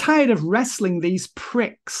 "I'm tired of wrestling these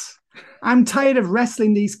pricks. I'm tired of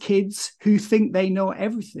wrestling these kids who think they know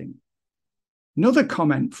everything." Another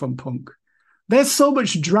comment from Punk: "There's so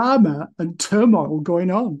much drama and turmoil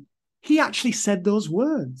going on." He actually said those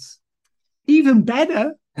words. Even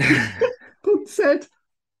better, Punk said,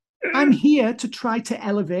 "I'm here to try to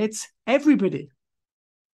elevate everybody."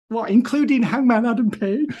 What, including Hangman Adam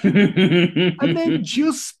Page? And then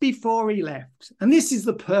just before he left, and this is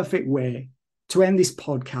the perfect way to end this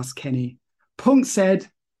podcast, Kenny, Punk said,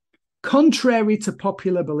 "Contrary to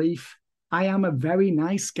popular belief, I am a very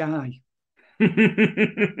nice guy."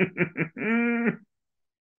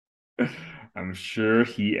 I'm sure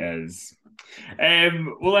he is.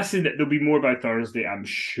 Well, listen, there'll be more by Thursday, I'm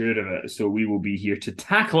sure of it. So we will be here to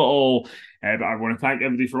tackle it all. But I want to thank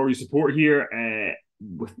everybody for all your support here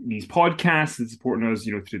with these podcasts and supporting us,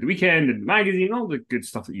 through the weekend and the magazine and all the good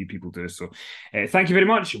stuff that you people do. So thank you very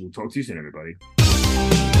much. We'll talk to you soon, everybody.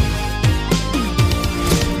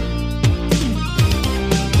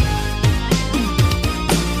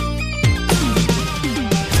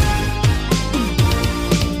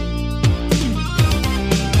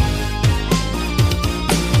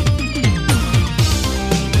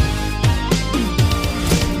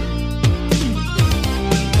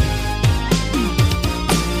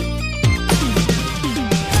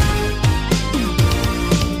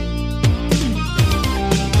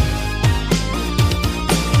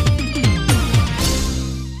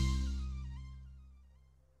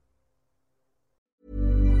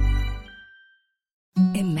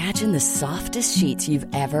 Imagine the softest sheets you've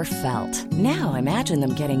ever felt. Now imagine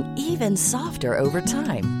them getting even softer over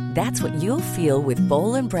time. That's what you'll feel with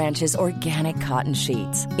Boll & Branch's organic cotton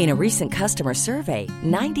sheets. In a recent customer survey,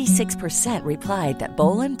 96% replied that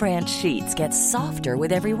Boll & Branch sheets get softer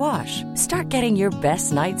with every wash. Start getting your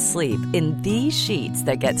best night's sleep in these sheets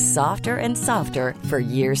that get softer and softer for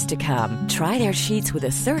years to come. Try their sheets with a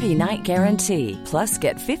 30-night guarantee. Plus,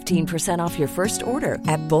 get 15% off your first order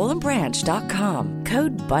at bollandbranch.com.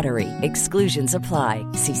 Code BUTTERY. Exclusions apply.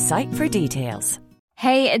 See site for details.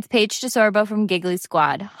 Hey, it's Paige DeSorbo from Giggly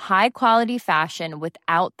Squad. High quality fashion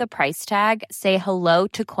without the price tag. Say hello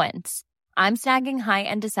to Quince. I'm snagging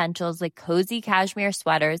high-end essentials like cozy cashmere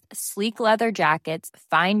sweaters, sleek leather jackets,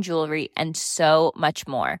 fine jewelry, and so much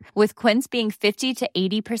more. With Quince being 50 to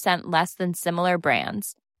 80% less than similar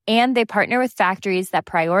brands. And they partner with factories that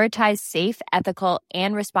prioritize safe, ethical,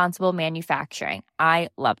 and responsible manufacturing. I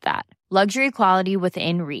love that. Luxury quality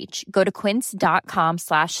within reach. Go to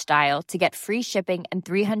quince.com/style to get free shipping and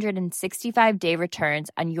 365-day returns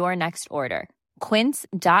on your next order.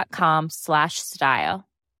 Quince.com/style.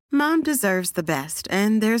 Mom deserves the best,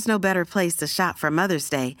 and there's no better place to shop for Mother's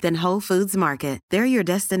Day than Whole Foods Market. They're your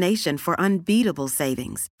destination for unbeatable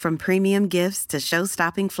savings, from premium gifts to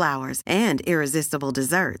show-stopping flowers and irresistible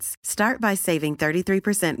desserts. Start by saving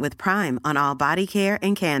 33% with Prime on all body care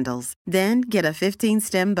and candles. Then get a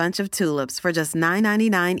 15-stem bunch of tulips for just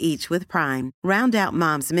 $9.99 each with Prime. Round out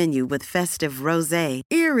Mom's menu with festive rosé,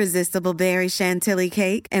 irresistible berry chantilly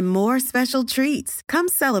cake, and more special treats. Come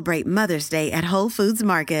celebrate Mother's Day at Whole Foods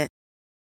Market.